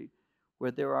ministry,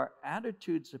 where there are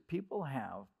attitudes that people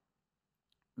have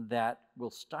that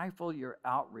will stifle your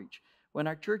outreach. When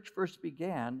our church first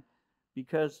began,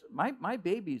 because my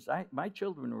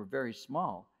children were very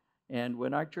small, and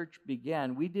when our church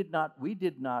began, we did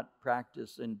not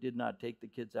practice and did not take the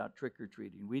kids out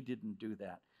trick-or-treating. We didn't do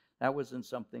that. That wasn't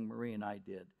something Marie and I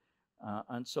did.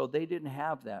 And so they didn't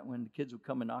have that. When the kids would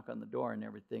come and knock on the door and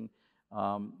everything,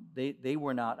 they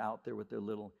were not out there with their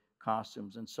little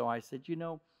costumes. And so I said,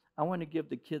 I want to give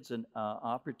the kids an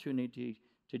opportunity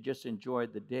to just enjoy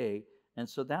the day. And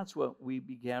so that's what we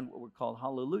began, what were called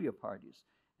hallelujah parties.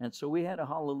 And so we had a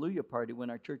hallelujah party when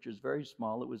our church was very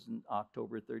small. It was on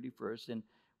October 31st, and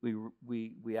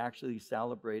we actually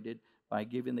celebrated by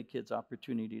giving the kids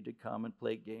opportunity to come and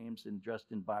play games and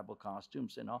dressed in Bible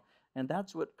costumes and all. And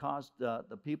that's what caused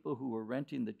the people who were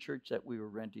renting the church that we were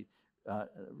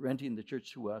renting the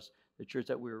church to us, the church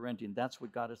that we were renting, that's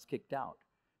what got us kicked out.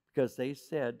 Because they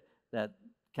said that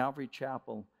Calvary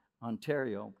Chapel,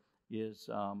 Ontario, is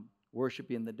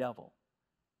worshiping the devil.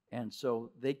 And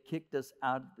so they kicked us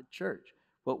out of the church.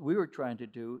 What we were trying to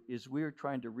do is we were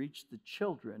trying to reach the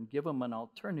children, give them an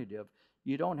alternative.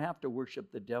 You don't have to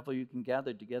worship the devil. You can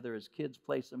gather together as kids,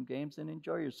 play some games, and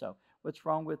enjoy yourself. What's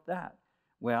wrong with that?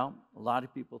 Well, a lot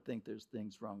of people think there's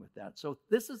things wrong with that. So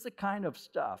this is the kind of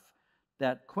stuff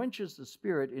that quenches the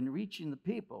spirit in reaching the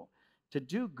people. To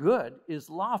do good is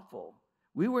lawful.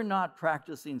 We were not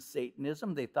practicing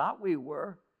Satanism. They thought we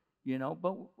were,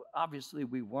 but obviously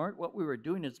we weren't. What we were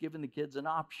doing is giving the kids an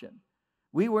option.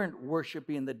 We weren't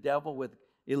worshiping the devil with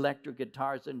electric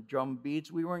guitars and drum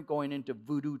beats. We weren't going into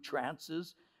voodoo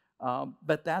trances.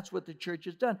 But that's what the church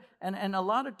has done. And a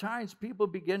lot of times people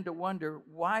begin to wonder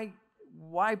why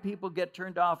people get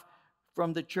turned off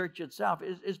from the church itself.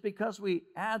 Is because we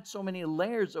add so many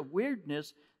layers of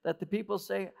weirdness that the people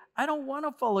say, I don't want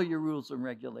to follow your rules and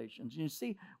regulations. You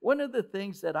see, one of the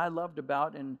things that I loved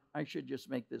about, and I should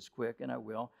just make this quick, and I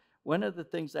will, one of the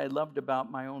things I loved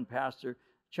about my own pastor,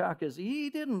 Chuck, is he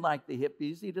didn't like the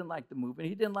hippies, he didn't like the movement,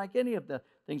 he didn't like any of the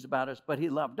things about us, but he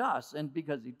loved us. And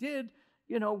because he did,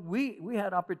 we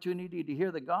had opportunity to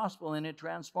hear the gospel, and it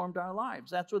transformed our lives.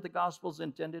 That's what the gospel's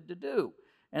intended to do.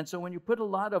 And so when you put a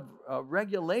lot of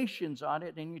regulations on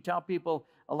it and you tell people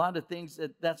a lot of things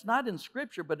that's not in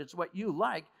Scripture, but it's what you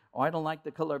like. Oh, I don't like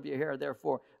the color of your hair,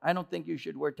 therefore I don't think you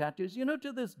should wear tattoos.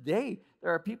 To this day,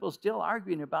 there are people still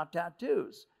arguing about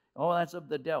tattoos. Oh, that's of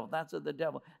the devil. That's of the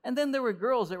devil. And then there were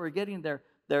girls that were getting their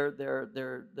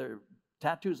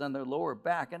tattoos on their lower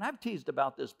back. And I've teased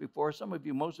about this before.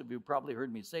 Most of you probably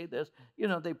heard me say this.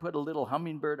 They put a little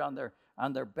hummingbird on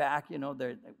their back.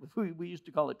 We used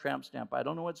to call it tramp stamp. I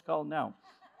don't know what it's called now.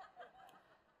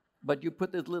 But you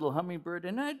put this little hummingbird,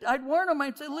 and I'd warn them.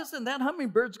 I'd say, listen, that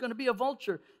hummingbird's going to be a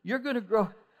vulture. You're going to grow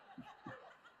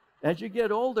as you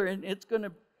get older, and it's going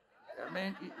to,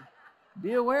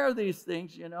 be aware of these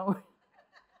things,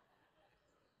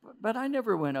 But I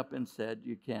never went up and said,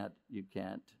 you can't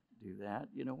do that.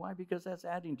 You know why? Because that's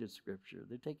adding to Scripture.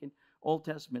 They're taking Old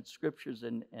Testament Scriptures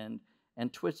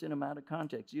and twisting them out of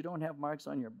context. You don't have marks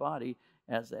on your body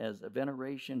as a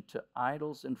veneration to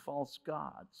idols and false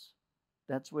gods.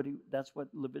 That's what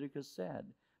Leviticus said.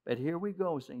 But here we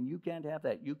go saying you can't have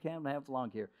that. You can't have long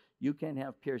hair. You can't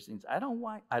have piercings. I don't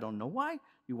know why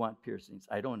you want piercings.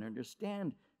 I don't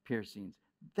understand piercings.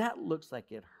 That looks like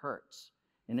it hurts.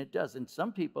 And it does. And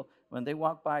some people, when they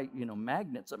walk by,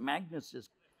 magnets, the magnets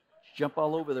just jump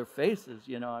all over their faces,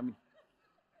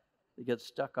 they get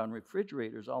stuck on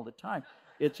refrigerators all the time.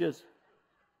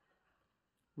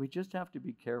 We just have to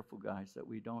be careful, guys, that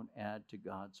we don't add to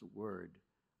God's word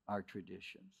our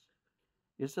traditions.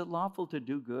 Is it lawful to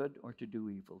do good or to do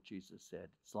evil? Jesus said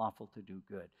it's lawful to do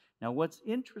good. Now, what's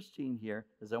interesting here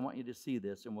is I want you to see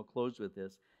this, and we'll close with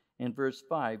this. In verse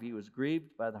 5, he was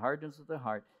grieved by the hardness of the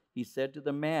heart. He said to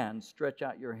the man, stretch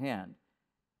out your hand.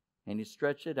 And he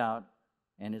stretched it out,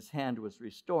 and his hand was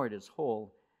restored as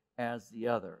whole as the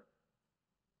other.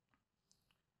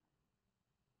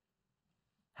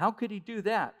 How could he do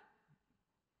that?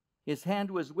 His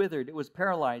hand was withered. It was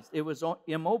paralyzed. It was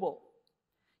immobile.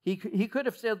 He could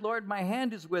have said, Lord, my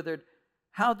hand is withered.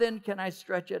 How then can I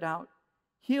stretch it out?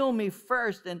 Heal me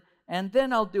first, and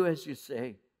then I'll do as you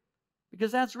say.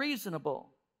 Because that's reasonable.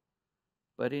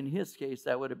 But in his case,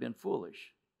 that would have been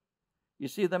foolish. You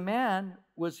see, the man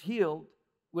was healed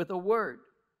with a word,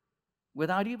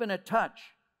 without even a touch.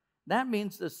 That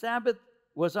means the Sabbath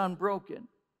was unbroken,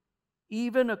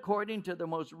 even according to the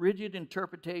most rigid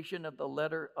interpretation of the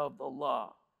letter of the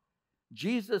law.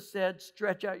 Jesus said,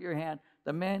 stretch out your hand.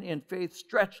 The man in faith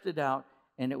stretched it out,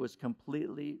 and it was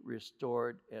completely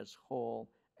restored as whole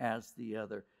as the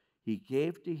other. He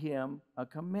gave to him a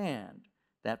command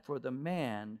that for the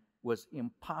man was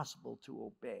impossible to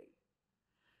obey.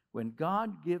 When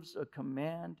God gives a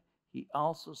command, he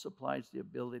also supplies the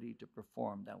ability to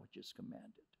perform that which is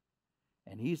commanded.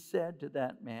 And he said to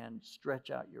that man, stretch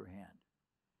out your hand.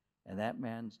 And that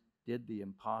man did the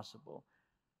impossible.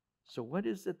 So what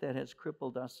is it that has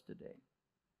crippled us today?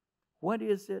 What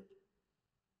is it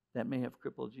that may have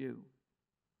crippled you?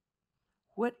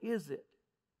 What is it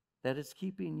that is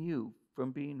keeping you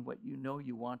from being what you know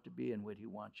you want to be and what he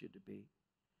wants you to be?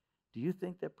 Do you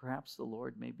think that perhaps the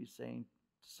Lord may be saying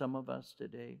to some of us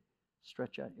today,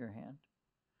 stretch out your hand?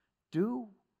 Do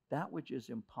that which is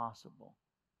impossible.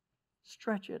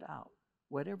 Stretch it out,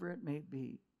 whatever it may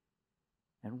be,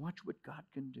 and watch what God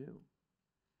can do.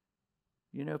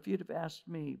 If you'd have asked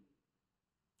me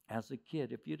as a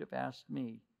kid, if you'd have asked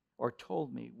me or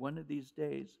told me one of these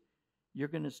days, you're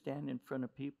going to stand in front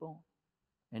of people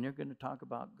and you're going to talk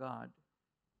about God.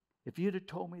 If you'd have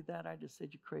told me that, I'd have said,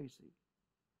 you're crazy.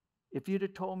 If you'd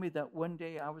have told me that one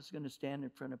day I was going to stand in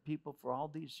front of people for all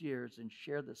these years and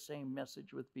share the same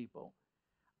message with people,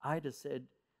 I'd have said,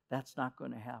 that's not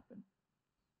going to happen.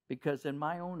 Because in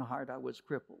my own heart, I was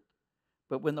crippled.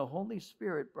 But when the Holy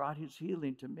Spirit brought his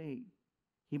healing to me,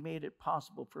 he made it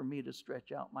possible for me to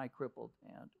stretch out my crippled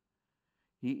hand.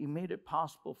 He made it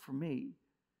possible for me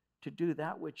to do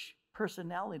that which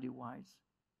personality-wise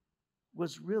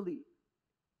was really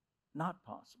not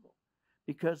possible.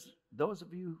 Because those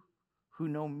of you who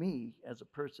know me as a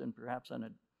person, perhaps on a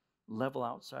level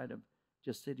outside of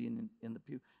just sitting in the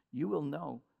pew, you will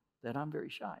know that I'm very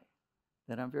shy,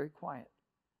 that I'm very quiet,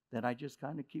 that I just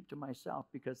kind of keep to myself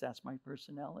because that's my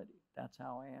personality. That's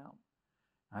how I am.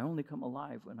 I only come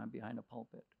alive when I'm behind a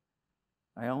pulpit.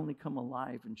 I only come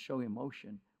alive and show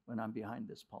emotion when I'm behind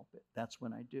this pulpit. That's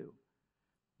when I do.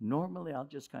 Normally, I'll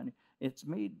just kind of, it's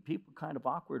made people kind of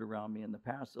awkward around me in the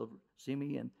past. They'll see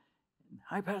me and,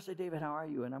 hi, Pastor David, how are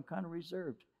you? And I'm kind of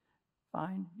reserved.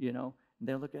 Fine, you know. And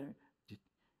they'll look at me.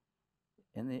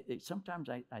 And sometimes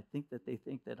I think that they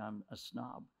think that I'm a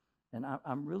snob. And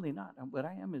I'm really not. What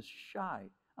I am is shy.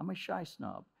 I'm a shy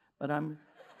snob. But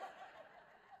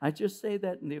I just say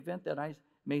that in the event that I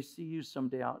may see you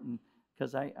someday out,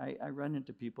 because I run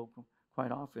into people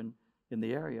quite often in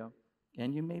the area,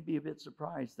 and you may be a bit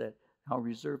surprised that how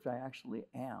reserved I actually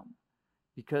am,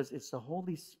 because it's the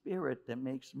Holy Spirit that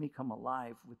makes me come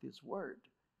alive with his word.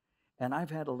 And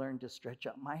I've had to learn to stretch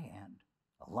out my hand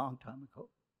a long time ago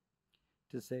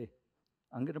to say,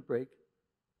 I'm going to break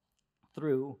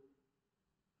through.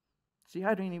 See,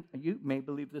 I don't even, you may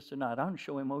believe this or not, I don't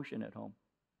show emotion at home.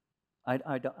 I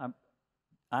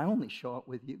only show it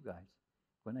with you guys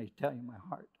when I tell you my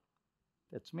heart.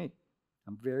 That's me.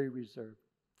 I'm very reserved.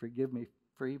 Forgive me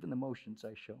for even the emotions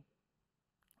I show.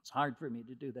 It's hard for me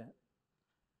to do that.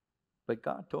 But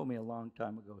God told me a long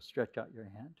time ago, stretch out your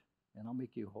hand and I'll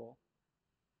make you whole.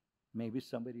 Maybe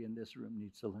somebody in this room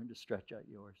needs to learn to stretch out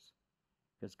yours,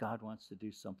 because God wants to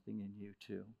do something in you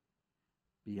too,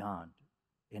 beyond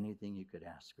anything you could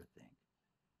ask or think.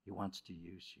 He wants to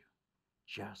use you.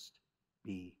 Just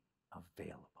be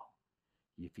available.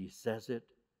 If he says it,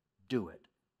 do it,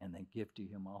 and then give to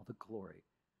him all the glory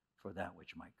for that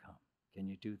which might come. Can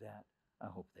you do that? I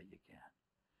hope that you can.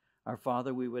 Our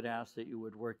Father, we would ask that you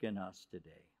would work in us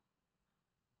today.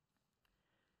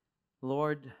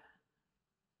 Lord,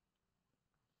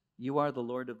 you are the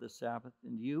Lord of the Sabbath,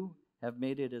 and you have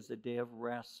made it as a day of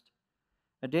rest,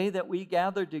 a day that we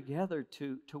gather together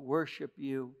to worship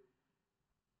you,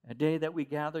 a day that we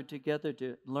gather together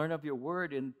to learn of your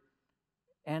word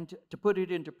and to put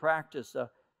it into practice,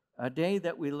 a day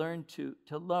that we learn to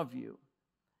love you,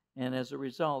 and as a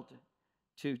result,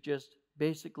 to just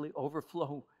basically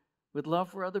overflow with love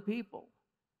for other people,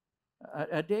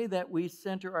 a day that we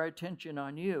center our attention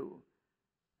on you,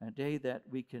 a day that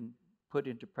we can put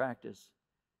into practice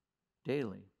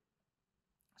daily.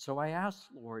 So I ask,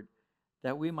 Lord,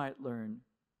 that we might learn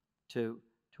to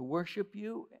worship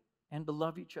you and to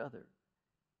love each other.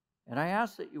 And I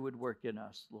ask that you would work in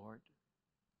us, Lord,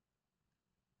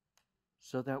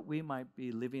 so that we might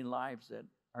be living lives that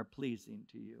are pleasing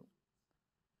to you.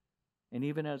 And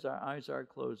even as our eyes are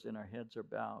closed and our heads are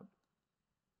bowed,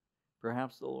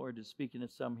 perhaps the Lord is speaking to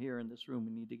some here in this room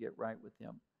who need to get right with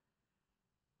him.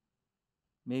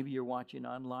 Maybe you're watching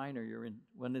online or you're in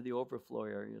one of the overflow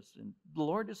areas, and the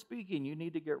Lord is speaking. You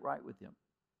need to get right with him.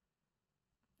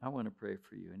 I want to pray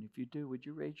for you. And if you do, would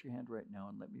you raise your hand right now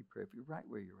and let me pray for you right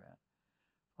where you're at?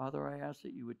 Father, I ask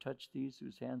that you would touch these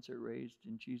whose hands are raised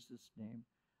in Jesus' name.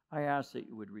 I ask that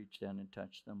you would reach down and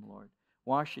touch them, Lord.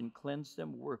 Wash and cleanse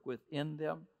them, work within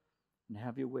them, and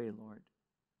have your way, Lord.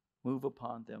 Move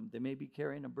upon them. They may be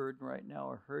carrying a burden right now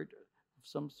or hurt of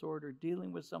some sort or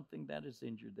dealing with something that has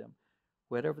injured them.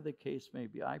 Whatever the case may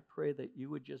be, I pray that you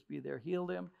would just be there, heal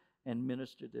them, and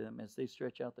minister to them as they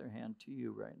stretch out their hand to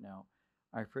you right now.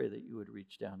 I pray that you would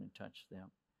reach down and touch them.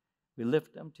 We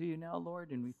lift them to you now,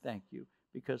 Lord, and we thank you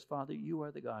because, Father, you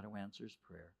are the God who answers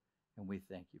prayer, and we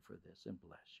thank you for this and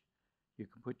bless you. You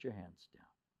can put your hands down.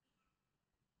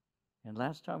 And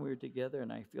last time we were together,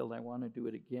 and I feel I want to do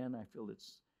it again. I feel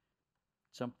it's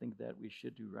something that we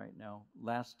should do right now.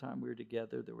 Last time we were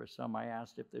together, there were some I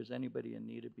asked if there's anybody in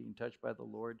need of being touched by the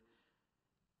Lord,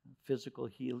 physical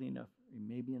healing,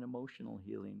 maybe an emotional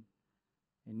healing.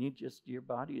 And your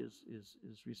body is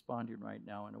responding right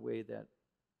now in a way that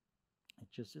it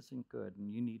just isn't good,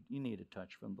 and you need a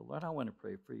touch from the Lord. I want to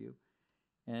pray for you.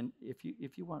 And if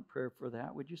you want prayer for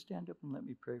that, would you stand up and let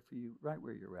me pray for you right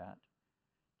where you're at?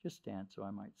 Just stand so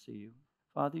I might see you.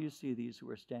 Father, you see these who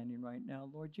are standing right now.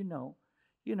 Lord, you know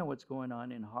what's going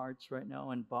on in hearts right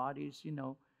now and bodies. You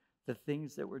know the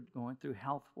things that we're going through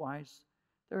health-wise.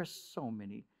 There are so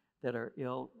many that are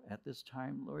ill at this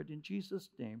time, Lord. In Jesus'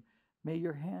 name, may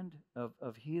your hand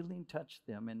of healing touch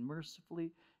them, and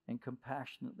mercifully and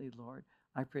compassionately, Lord,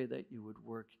 I pray that you would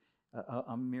work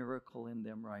a miracle in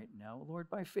them right now. Lord,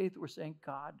 by faith, we're saying,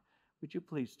 God, would you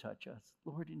please touch us?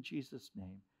 Lord, in Jesus'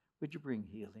 name, would you bring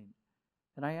healing?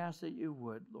 And I ask that you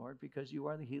would, Lord, because you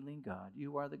are the healing God.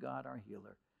 You are the God, our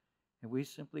healer. And we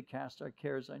simply cast our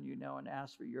cares on you now and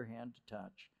ask for your hand to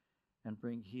touch and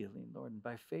bring healing, Lord. And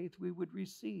by faith, we would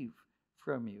receive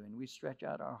from you, and we stretch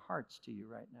out our hearts to you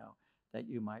right now that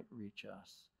you might reach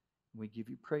us. We give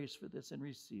you praise for this and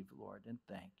receive, Lord, and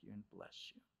thank you and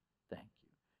bless you. Thank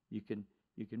you.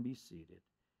 You can be seated.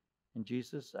 And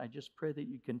Jesus, I just pray that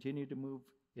you continue to move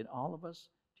in all of us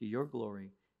to your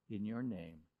glory in your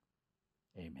name.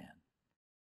 Amen.